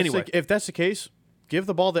 and if that's Anyway. if that's the case, give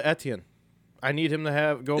the ball to Etienne. I need him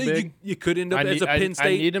to go big. You could end up I as need- a Penn I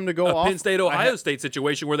State. need him to go a off. Penn State I Ohio ha- State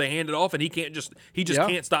situation where they hand it off and he just Yeah.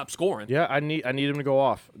 can't stop scoring. Yeah, I need him to go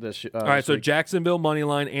off this. All right, this so week. Jacksonville money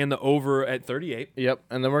line and the over at 38. Yep,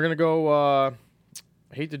 and then we're gonna go. I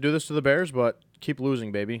hate to do this to the Bears, but keep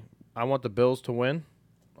losing, baby. I want the Bills to win.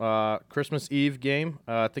 Christmas Eve game.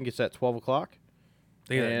 I think it's at 12 o'clock. I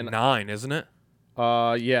think it's And- 9, isn't it?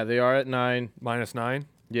 Yeah, they are at 9. -9.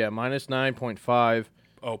 Yeah, minus 9.5.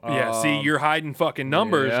 Oh, yeah. See, you're hiding fucking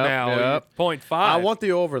numbers Yep, now. yep. 0.5. I want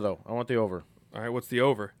the over though. I want the over. All right, what's the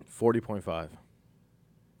over? 40.5.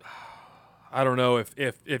 I don't know if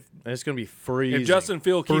And it's gonna be freezing. if Justin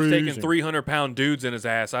Field keeps taking Freezing. 300-pound dudes in his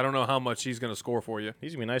ass, I don't know how much he's going to score for you.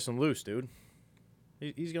 He's gonna be nice and loose, dude.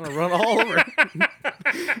 He's gonna run all over.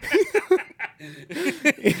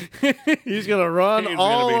 He's gonna run He's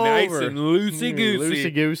all gonna be nice over. and loosey-goosey.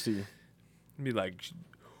 Loosey goosey. Be like,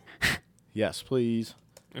 Yes, please.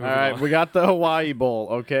 All Moving right, on. we got the Hawaii Bowl.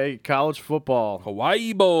 Okay, college football.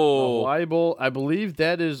 Hawaii Bowl. Hawaii Bowl. I believe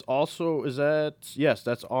that is also yes,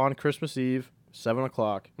 that's on Christmas Eve, 7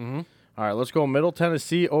 o'clock. Mm-hmm. All right, let's go. Middle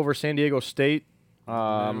Tennessee over San Diego State.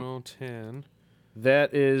 Middle 10.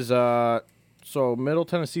 That is so Middle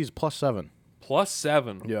Tennessee is +7.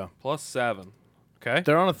 +7. Yeah. +7. Okay.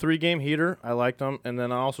 They're on a 3-game heater. I like them, and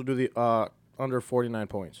then I also do the under 49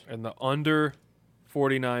 points. And the under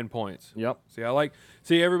 49 points. Yep.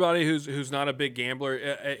 See everybody who's not a big gambler.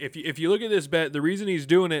 If you look at this bet, the reason he's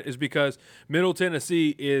doing it is because Middle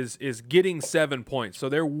Tennessee is getting 7 points, so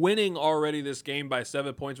they're winning already this game by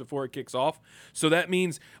 7 points before it kicks off. So that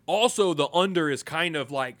means also the under is kind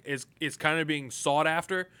of like is kind of being sought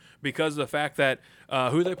after because of the fact that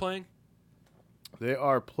who are they playing? They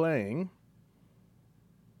are playing.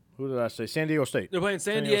 Who did I say? San Diego State. They're playing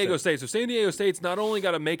San Diego State. So San Diego State's not only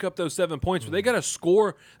got to make up those 7 points, but they got to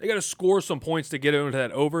score. They got to score some points to get into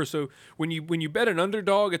that over. So when you bet an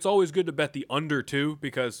underdog, it's always good to bet the under too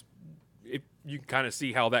because you can kind of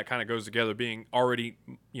see how that kind of goes together, being already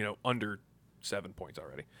under 7 points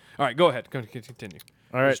already. All right, go ahead. Continue.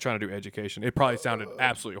 All I'm right. just trying to do education. It probably sounded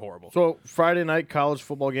absolutely horrible. So Friday night college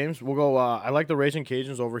football games. We'll go. I like the Raging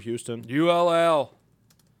Cajuns over Houston. ULL.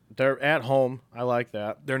 They're at home. I like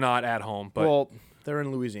that. They're not at home, but Well, they're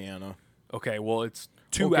in Louisiana. okay. Well, it's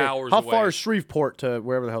 2 Okay, hours. How away. far is Shreveport to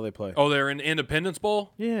wherever the hell they play? Oh, they're in Independence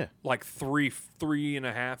Bowl. Yeah, Like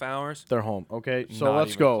 3.5 hours. they're home. Okay, so Not let's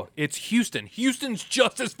even go. close. It's Houston. Houston's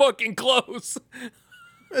just as fucking close.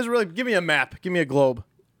 It's really. Give me a map. Give me a globe.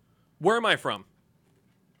 Where am I from?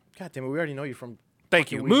 God damn it, we already know you from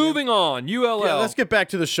Thank you. weekend. Moving on. ULL. Yeah, let's get back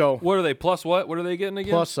to the show. What are they? Plus what? What are they getting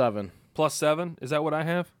again? +7. +7? Is that what I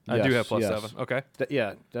have? I do have +7. Okay.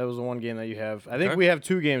 Yeah, that was the one game that you have. I think Okay. we have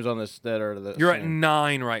 2 games on this that are the You're at same.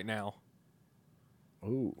 9 right now.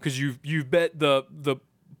 Ooh. Because you've bet the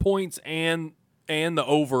points and the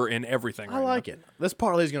over in everything. I right like it. This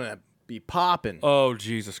parlay's going to be popping. Oh,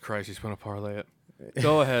 Jesus Christ. He's going to parlay it.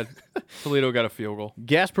 Go ahead. Toledo got a field goal.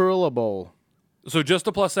 Gasparilla Bowl. So just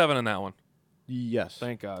a +7 in that one. Yes.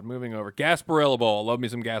 Thank God. Moving over. Gasparilla Bowl. Love me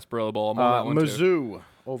some Gasparilla Bowl. I'm on that one too. Mizzou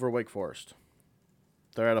over Wake Forest.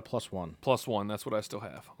 They're at a +1. +1. That's what I still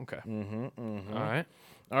have. Okay. All right.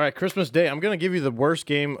 All right, Christmas Day. I'm going to give you the worst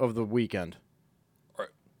game of the weekend. All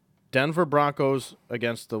right. Denver Broncos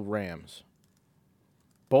against the Rams.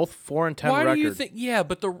 Both 4-10 Why record. do you think? Yeah,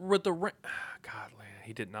 but God, man,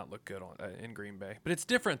 he did not look good in Green Bay. But it's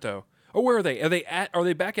different though. Or where are they? Are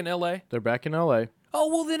they back in L.A.? They're back in L.A. Oh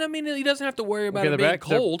well, then I mean he doesn't have to worry about Okay, it they're being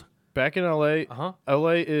cold. Back in L.A. Uh-huh.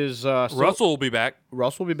 L.A. is Russell will be back.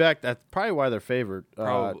 Russell will be back. That's probably why they're favored.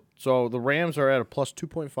 Probably. So the Rams are at a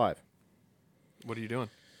 +2.5. What are you doing?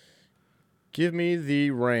 Give me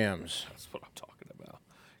the Rams. That's what I'm talking about.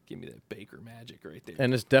 Give me that Baker magic right there.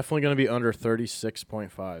 And it's definitely going to be under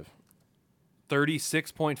 36.5.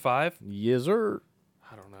 36.5? Yes, sir.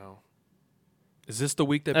 I don't know. Is this the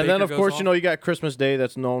week that And Baker then, of goes course, off? you know, you got Christmas Day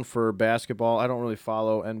that's known for basketball. I don't really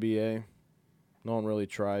follow NBA. No one really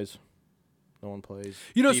tries. No one plays.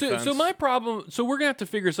 You know, defense. so my problem. So we're gonna have to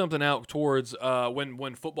figure something out towards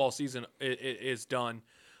when football season is done.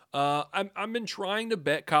 I've been trying to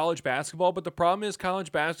bet college basketball, but the problem is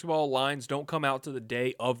college basketball lines don't come out to the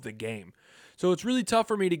day of the game. So it's really tough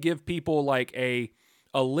for me to give people like a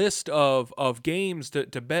list of games to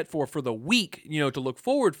bet for the week, you know, to look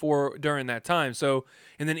forward for during that time. So,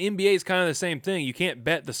 and then NBA is kind of the same thing. You can't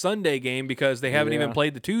bet the Sunday game because they haven't even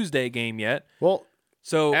played the Tuesday game yet. Well,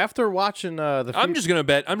 so after watching the I'm just gonna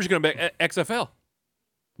bet XFL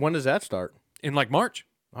when does that start? in like March.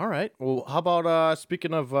 All right. Well, how about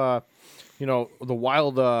speaking of you know, the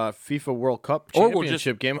wild FIFA World Cup Or we'll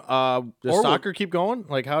championship game? or Does we'll- soccer keep going?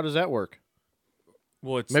 Like, how does that work?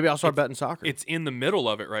 Well, it's Maybe I'll start betting soccer. It's in the middle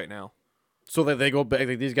of it right now. So that they go back,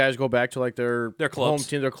 like, these guys go back to like their Their clubs. home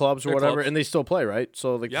team, their clubs or Their whatever, clubs. and they still play, right?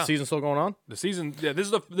 So like Yeah. the season's still going on. The season, yeah,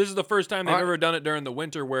 this is the first time they've All right. ever done it during the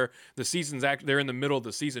winter, where the season's they're in the middle of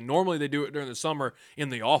the season. Normally they do it during the summer in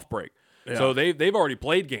the off break. So they've already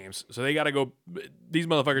played games, so they got to go. These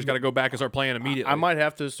motherfuckers got to go back and start playing immediately. I might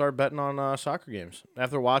have to start betting on soccer games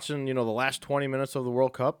after watching, you know, the last 20 minutes of the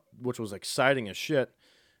World Cup, which was exciting as shit.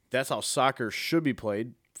 That's how soccer should be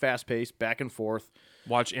played: fast paced, back and forth.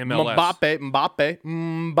 watch MLS. Mbappe.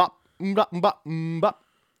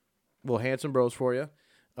 Little Hanson Bros for you.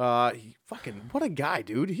 What a guy,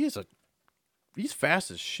 dude. He's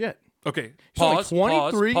fast as shit. Okay, He's only pause.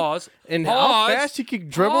 23, Pause. and pause, how fast he could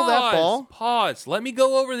dribble that ball. Pause. Let me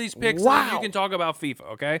go over these picks, and then you Wow. can talk about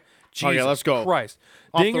FIFA. Okay. Jesus let's go. Christ.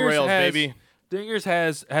 Off the rails, baby. Dingerz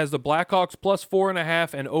has the Blackhawks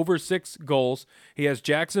 +4.5 and over 6 goals. He has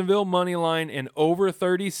Jacksonville money line and over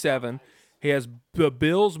 37. He has the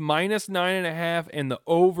Bills -9.5 and the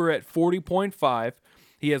over at 40.5.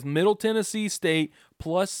 He has Middle Tennessee State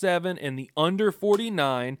 +7 and the under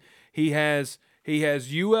 49. He has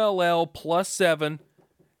ULL +7.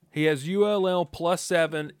 He has ULL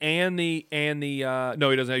 +7 and the no,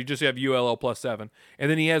 he doesn't. You just have ULL +7, and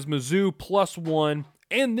then he has Mizzou +1,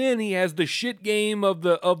 and then he has the shit game of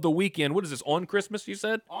the weekend. What is this, on Christmas? You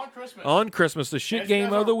said On Christmas, the shit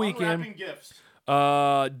game of the weekend. Gifts.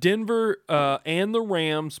 Denver and the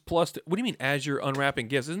Rams +. What do you mean as you're unwrapping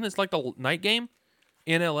gifts? Isn't this like the night game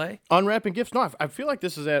in LA? Unwrapping gifts. No, I feel like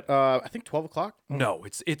this is at I think 12 o'clock. No,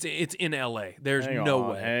 it's in LA. There's Hang no on,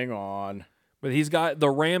 way. Hang on. But he's got the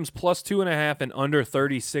Rams +2.5 and under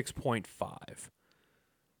 36.5.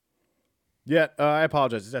 Yeah, I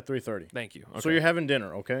apologize. It's at 3:30. Thank you. So Okay. you're having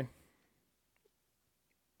dinner, okay?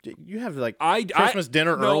 You have like Christmas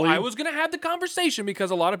dinner no, early. I was gonna have the conversation because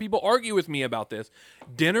a lot of people argue with me about this.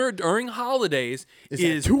 Dinner during holidays is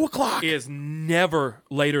at 2 o'clock. Is never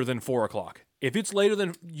later than 4 o'clock. If it's later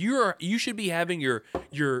than you should be having your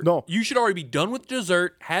No. You should already be done with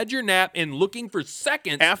dessert, had your nap, and looking for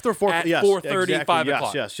seconds After 4 at yes, 4:30, exactly. 5 Yes,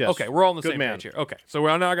 o'clock. yes. Okay, we're all on the Good same man. page here. Okay, so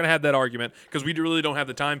we're not going to have that argument because we really don't have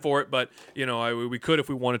the time for it. But you know, we could if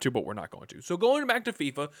we wanted to, but we're not going to. So going back to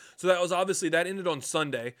FIFA, so that was obviously that ended on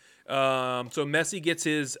Sunday. So Messi gets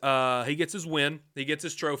his win, he gets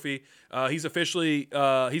his trophy. He's officially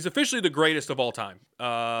the greatest of all time.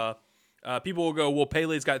 People will go, well,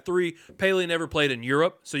 Pele's got 3. Pele never played in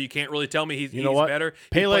Europe, so you can't really tell me he's better.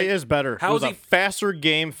 Pele is better. How it was is a faster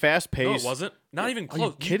game, fast No, pace. it wasn't. Not even close. Are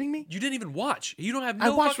you kidding me? You didn't even watch. You don't have I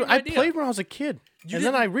no watched. fucking I idea. played when I was a kid, and then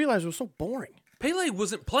didn't- I realized it was so boring. Pele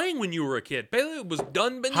wasn't playing when you were a kid. Pele was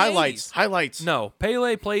done. Highlights. No,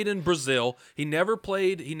 Pele played in Brazil. He never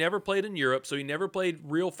played in Europe, so he never played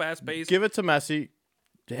real fast paced. Give it to Messi.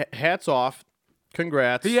 Hats off.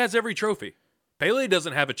 Congrats. He has every trophy. Pele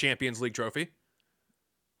doesn't have a Champions League trophy.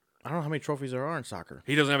 I don't know how many trophies there are in soccer.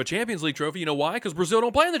 He doesn't have a Champions League trophy. You know why? Because Brazil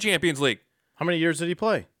don't play in the Champions League. How many years did he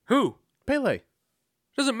play? Who? Pele.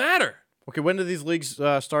 Doesn't matter. Okay, when did these leagues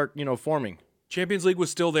start, forming? Champions League was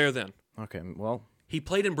still there then. Okay, well, He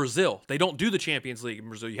played in Brazil. They don't do the Champions League in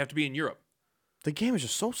Brazil. You have to be in Europe. the game is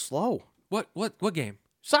just so slow. What game?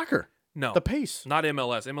 Soccer. No. The pace. Not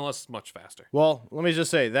MLS. MLS is much faster. Well, let me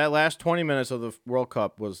just say, that last 20 minutes of the World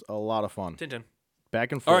Cup was a lot of fun. Tintin.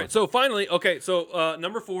 Back and forth. All right, so finally,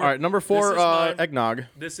 number 4. All right, number 4, This is mine. eggnog.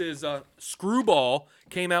 This is Screwball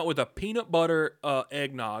came out with a peanut butter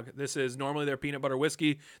eggnog. This is normally their peanut butter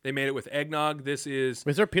whiskey. They made it with eggnog. This is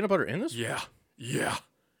Is there peanut butter in this? yeah.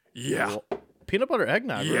 Well, peanut butter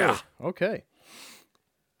eggnog. Yeah. Really? Okay.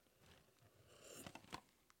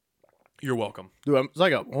 You're welcome. Dude, it's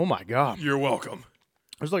like oh my God. You're welcome.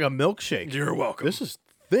 It's like a milkshake. You're welcome. This is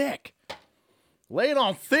thick. Lay it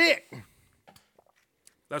on thick.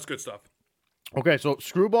 That's good stuff. Okay, so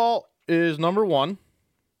Screwball is number 1.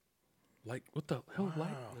 Light. What the hell? Light.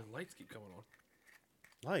 The lights keep coming on.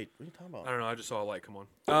 Light? What are you talking about? I don't know. I just saw a light come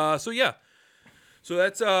on. So yeah. So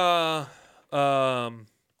that's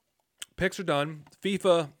picks are done.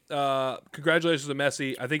 FIFA. Congratulations to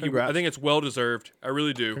Messi. I think Congrats. I think it's well deserved. I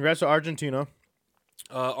really do. Congrats to Argentina.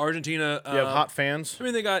 Argentina. You have hot fans. I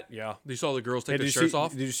mean, they got You saw the girls take Hey, their did shirts you see,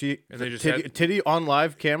 off. Did you see And they just titty on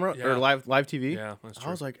live camera Yeah. or live TV? Yeah, that's true.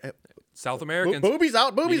 I was like, South Americans. boobies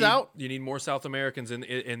out, boobies out. You need more South Americans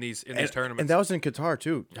in these tournaments. And that was in Qatar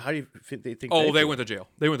too. How do you think they they feel? went to jail.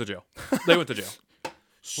 They went to jail. They went to jail.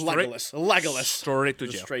 Legolas. Straight to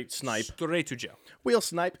Just jail. straight snipe. Straight to jail. Wheel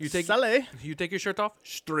snipe. You take Saleh. You take your shirt off.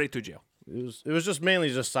 Straight to jail. It was just mainly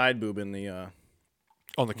just side boob in the On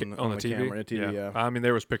the on the TV. camera, TV, yeah. I mean,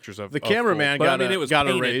 there was pictures of the of cameraman full- but, got I mean, it was got a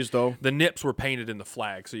painted. raise though. The nips were painted in the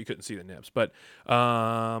flag, so you couldn't see the nips. But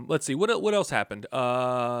let's see what else happened.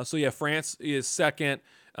 So yeah, France is second.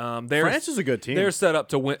 France is a good team. They're set up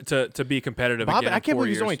to win to be competitive Bob, again. I in can't 4 believe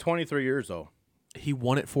he's years. only 23 years though. He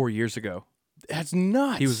won it 4 years ago. That's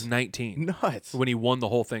nuts. He was 19 nuts. when he won the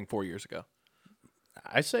whole thing 4 years ago.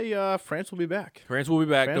 I say France will be back. France will be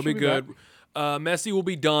back. France They'll be will be good. Messi will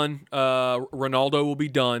be done. Ronaldo will be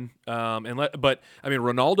done. But I mean,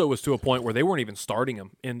 Ronaldo was to a point where they weren't even starting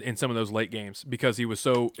him in some of those late games because he was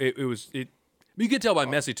so. You can tell by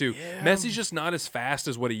Messi too. yeah. Messi's just not as fast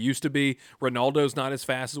as what he used to be. Ronaldo's not as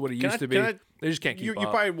fast as what he used to be. They just can't keep You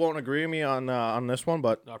up. probably won't agree with me on this one,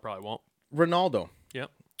 but I probably won't. Ronaldo, Yep.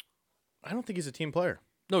 I don't think he's a team player.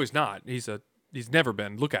 No, he's not. He's never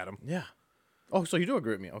been. Look at him. Yeah. Oh, so you do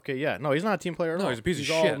agree with me? Okay, yeah. No, he's not a team player at all. No, he's a piece of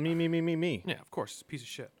all shit. Me. Yeah, of course, it's a piece of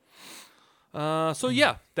shit. So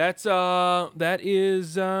yeah, that's the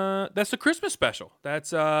Christmas special.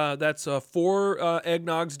 That's 4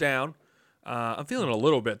 eggnogs down. I'm feeling a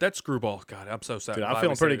little bit. That Screwball, God, I'm so sad. Dude, I'm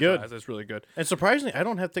feeling pretty good. That's really good. And surprisingly, I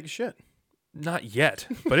don't have thick as shit. Not yet,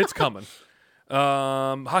 but it's coming.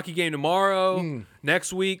 Hockey game tomorrow.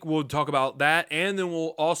 Next week we'll talk about that, and then we'll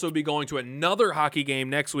also be going to another hockey game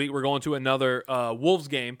next week. We're going to another Wolves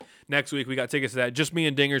game next week. We got tickets to that. Just me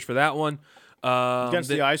and Dingerz for that one. Against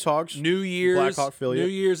the Ice Hogs. New Year's. Blackhawk affiliate.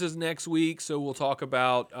 New Year's is next week, so we'll talk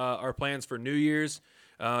about our plans for New Year's.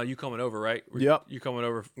 You coming over, right? Yep. You coming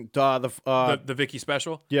over? The The Vicky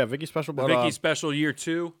special. yeah, Vicky special. The But, Vicky special year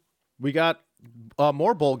 2. we got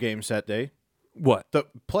more bowl games that day. What? The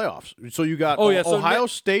playoffs. So you got so Ohio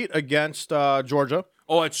State against Georgia.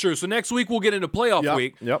 Oh, that's true. So next week we'll get into playoff Yep,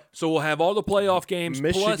 week. yep. So we'll have all the playoff games.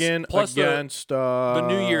 Michigan plus against the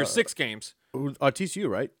New Year's 6 games. TCU,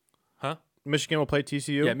 right? Huh? Michigan will play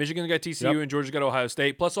TCU. Yeah, Michigan got TCU Yep. and Georgia got Ohio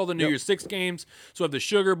State, plus all the New Yep. Year's 6 games. So we have the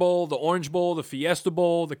Sugar Bowl, the Orange Bowl, the Fiesta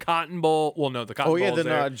Bowl, the Cotton Bowl. Well, no, the Cotton Oh Bowl yeah, is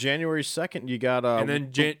there. then January 2nd you got And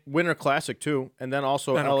then Winter Classic too, and then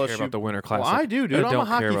also I don't LSU. care about the Winter Classic. Well, I do, dude. I I'm don't a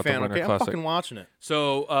hockey care about the fan. Winter Okay, I'm Classic. fucking watching it.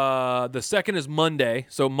 So the 2nd is Monday.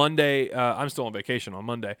 So Monday, I'm still on vacation on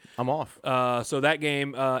Monday. I'm off. So that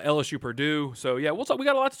game, LSU Purdue. So yeah, we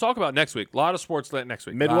got a lot to talk about next week. A lot of sports next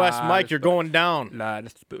week. Midwest Lot Mike, of you're sports. going down. Lot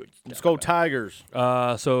of sports. Let's go Tigers.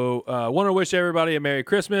 Want to wish everybody a Merry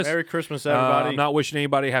Christmas. Merry Christmas, everybody. I'm not wishing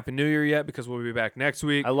anybody a Happy New Year yet because we'll be back next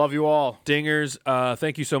week. I love you all. Dingerz,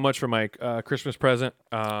 thank you so much for my Christmas present.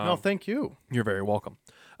 No, thank you. You're very welcome.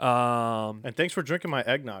 And thanks for drinking my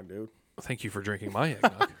eggnog, dude. Thank you for drinking my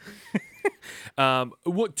eggnog.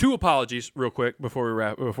 Two apologies, real quick, before we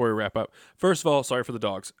wrap up. First of all, sorry for the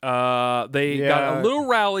dogs. They got a little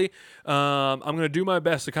rowdy. I'm gonna do my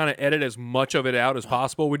best to kind of edit as much of it out as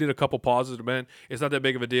possible. We did a couple pauses, but it's not that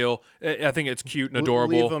big of a deal. I think it's cute and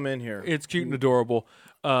adorable. Leave them in here. It's cute and adorable.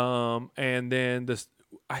 And then this,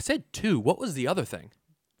 I said 2. What was the other thing?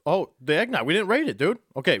 Oh, the eggnog. We didn't rate it, dude.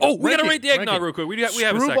 Okay. Oh, we gotta rate the eggnog real quick. We have a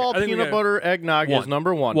second. Screwball peanut butter eggnog is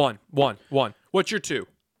number 1. One. What's your 2?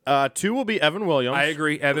 2 will be Evan Williams. I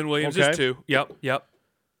agree. Evan Williams is 2. Yep.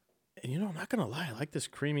 And I'm not gonna lie. I like this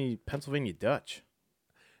creamy Pennsylvania Dutch,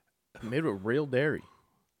 made with real dairy.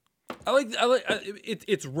 I like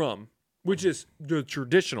it's rum, which is the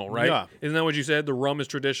traditional, right? Yeah. Isn't that what you said? The rum is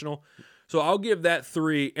traditional. So I'll give that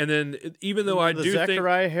 3. And then even though I do think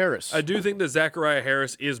Zachariah Harris, I do think the Zachariah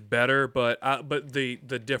Harris is better, but the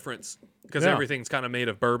difference, because everything's kind of made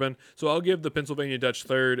of bourbon. So I'll give the Pennsylvania Dutch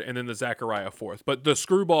 3rd and then the Zachariah 4th. But the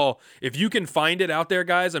Screwball, if you can find it out there,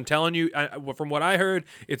 guys, I'm telling you, from what I heard,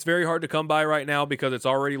 it's very hard to come by right now because it's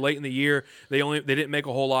already late in the year. They didn't make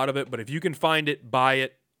a whole lot of it, but if you can find it, buy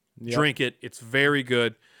it, drink it. It's very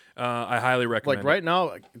good. I highly recommend it. Like right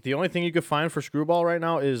now, the only thing you could find for Screwball right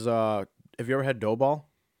now is have you ever had dough ball?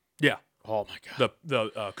 Yeah. Oh my god.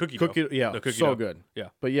 The cookie dough. Yeah, The cookie so dough. good. Yeah.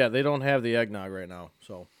 But yeah, they don't have the eggnog right now.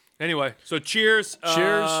 So anyway, so cheers.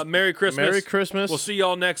 Cheers. Merry Christmas. Merry Christmas. We'll see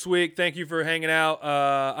y'all next week. Thank you for hanging out.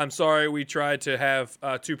 I'm sorry we tried to have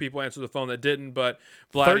 2 people answer the phone that didn't, but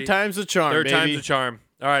Blatty, third time's the charm. Third baby. time's the charm.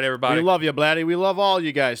 All right, everybody. We love you, Blatty. We love all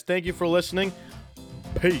you guys. Thank you for listening.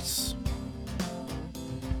 Peace.